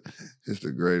 It's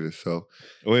the greatest. So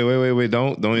wait.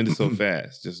 Don't end it so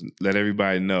fast. Just let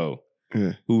everybody know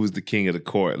who was the king of the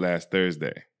court last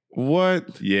Thursday.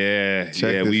 What? Yeah.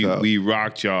 Check this out. We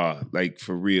rocked y'all, like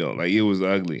for real. Like it was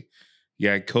ugly. You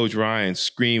got Coach Ryan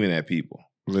screaming at people.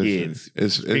 Listen,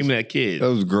 kids. Screaming at kids. That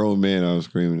was grown men I was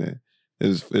screaming at.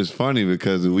 It's funny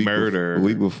because the week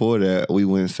before that, we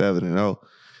went 7-0.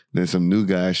 Then some new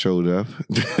guys showed up.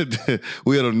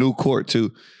 We had a new court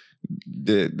too.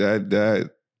 That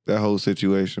That whole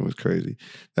situation was crazy.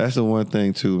 That's the one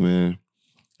thing too, man.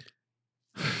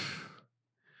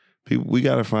 People, we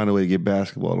got to find a way to get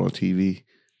basketball on TV.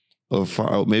 Or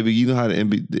maybe you know how the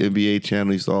NBA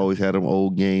channel used to always have them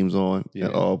old games on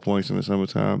at all points in the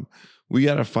summertime. We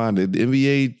got to find it. The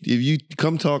NBA, if you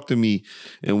come talk to me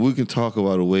and we can talk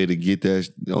about a way to get that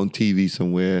on TV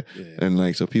somewhere and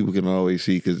like so people can always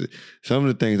see, because some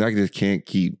of the things I just can't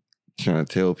keep trying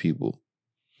to tell people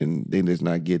and they're just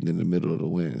not getting in the middle of the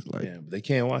wins. Like, but they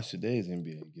can't watch today's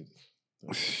NBA.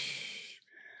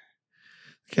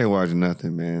 Can't watch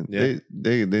nothing, man. Yeah.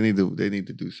 They need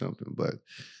to do something, but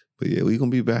yeah, we gonna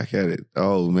be back at it.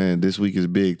 Oh man, this week is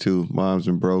big too. Moms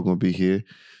and Bro gonna be here.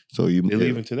 So they're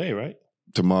leaving today, right?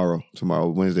 Tomorrow,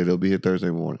 Wednesday. They'll be here Thursday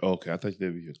morning. Okay, I thought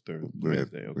they'd be here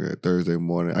Thursday. Okay. Yeah, Thursday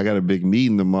morning. I got a big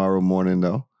meeting tomorrow morning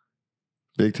though.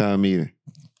 Big time meeting.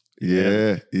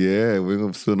 Yeah. We're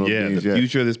gonna spill no beans the yet.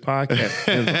 future of this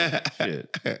podcast. Shit.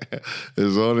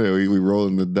 It's on there. We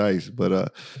rolling the dice.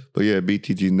 But yeah,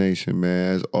 BTG Nation,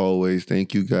 man. As always,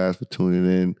 thank you guys for tuning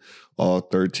in. All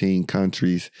 13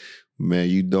 countries. Man,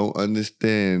 you don't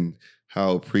understand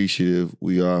how appreciative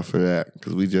we are for that,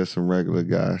 because we just some regular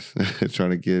guys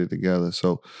trying to get it together.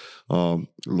 So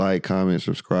like, comment,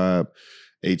 subscribe.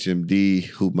 HMD,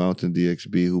 Hoop Mountain,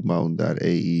 DXB,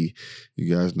 hoopmountain.ae.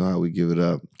 You guys know how we give it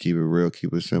up. Keep it real,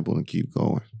 keep it simple, and keep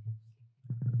going.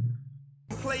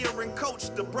 Player and coach,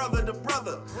 the brother to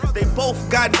brother. They both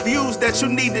got views that you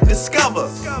need to discover.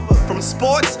 From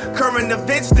sports, current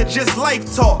events to just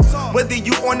life talk. Whether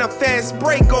you on a fast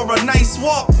break or a nice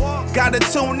walk, gotta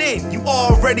tune in. You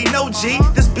already know, G.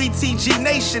 This BTG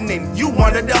Nation and you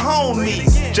one of the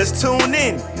homies. Just tune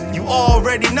in. You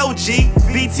already know, G.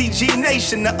 BTG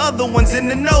Nation, the other ones in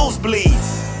the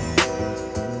nosebleeds.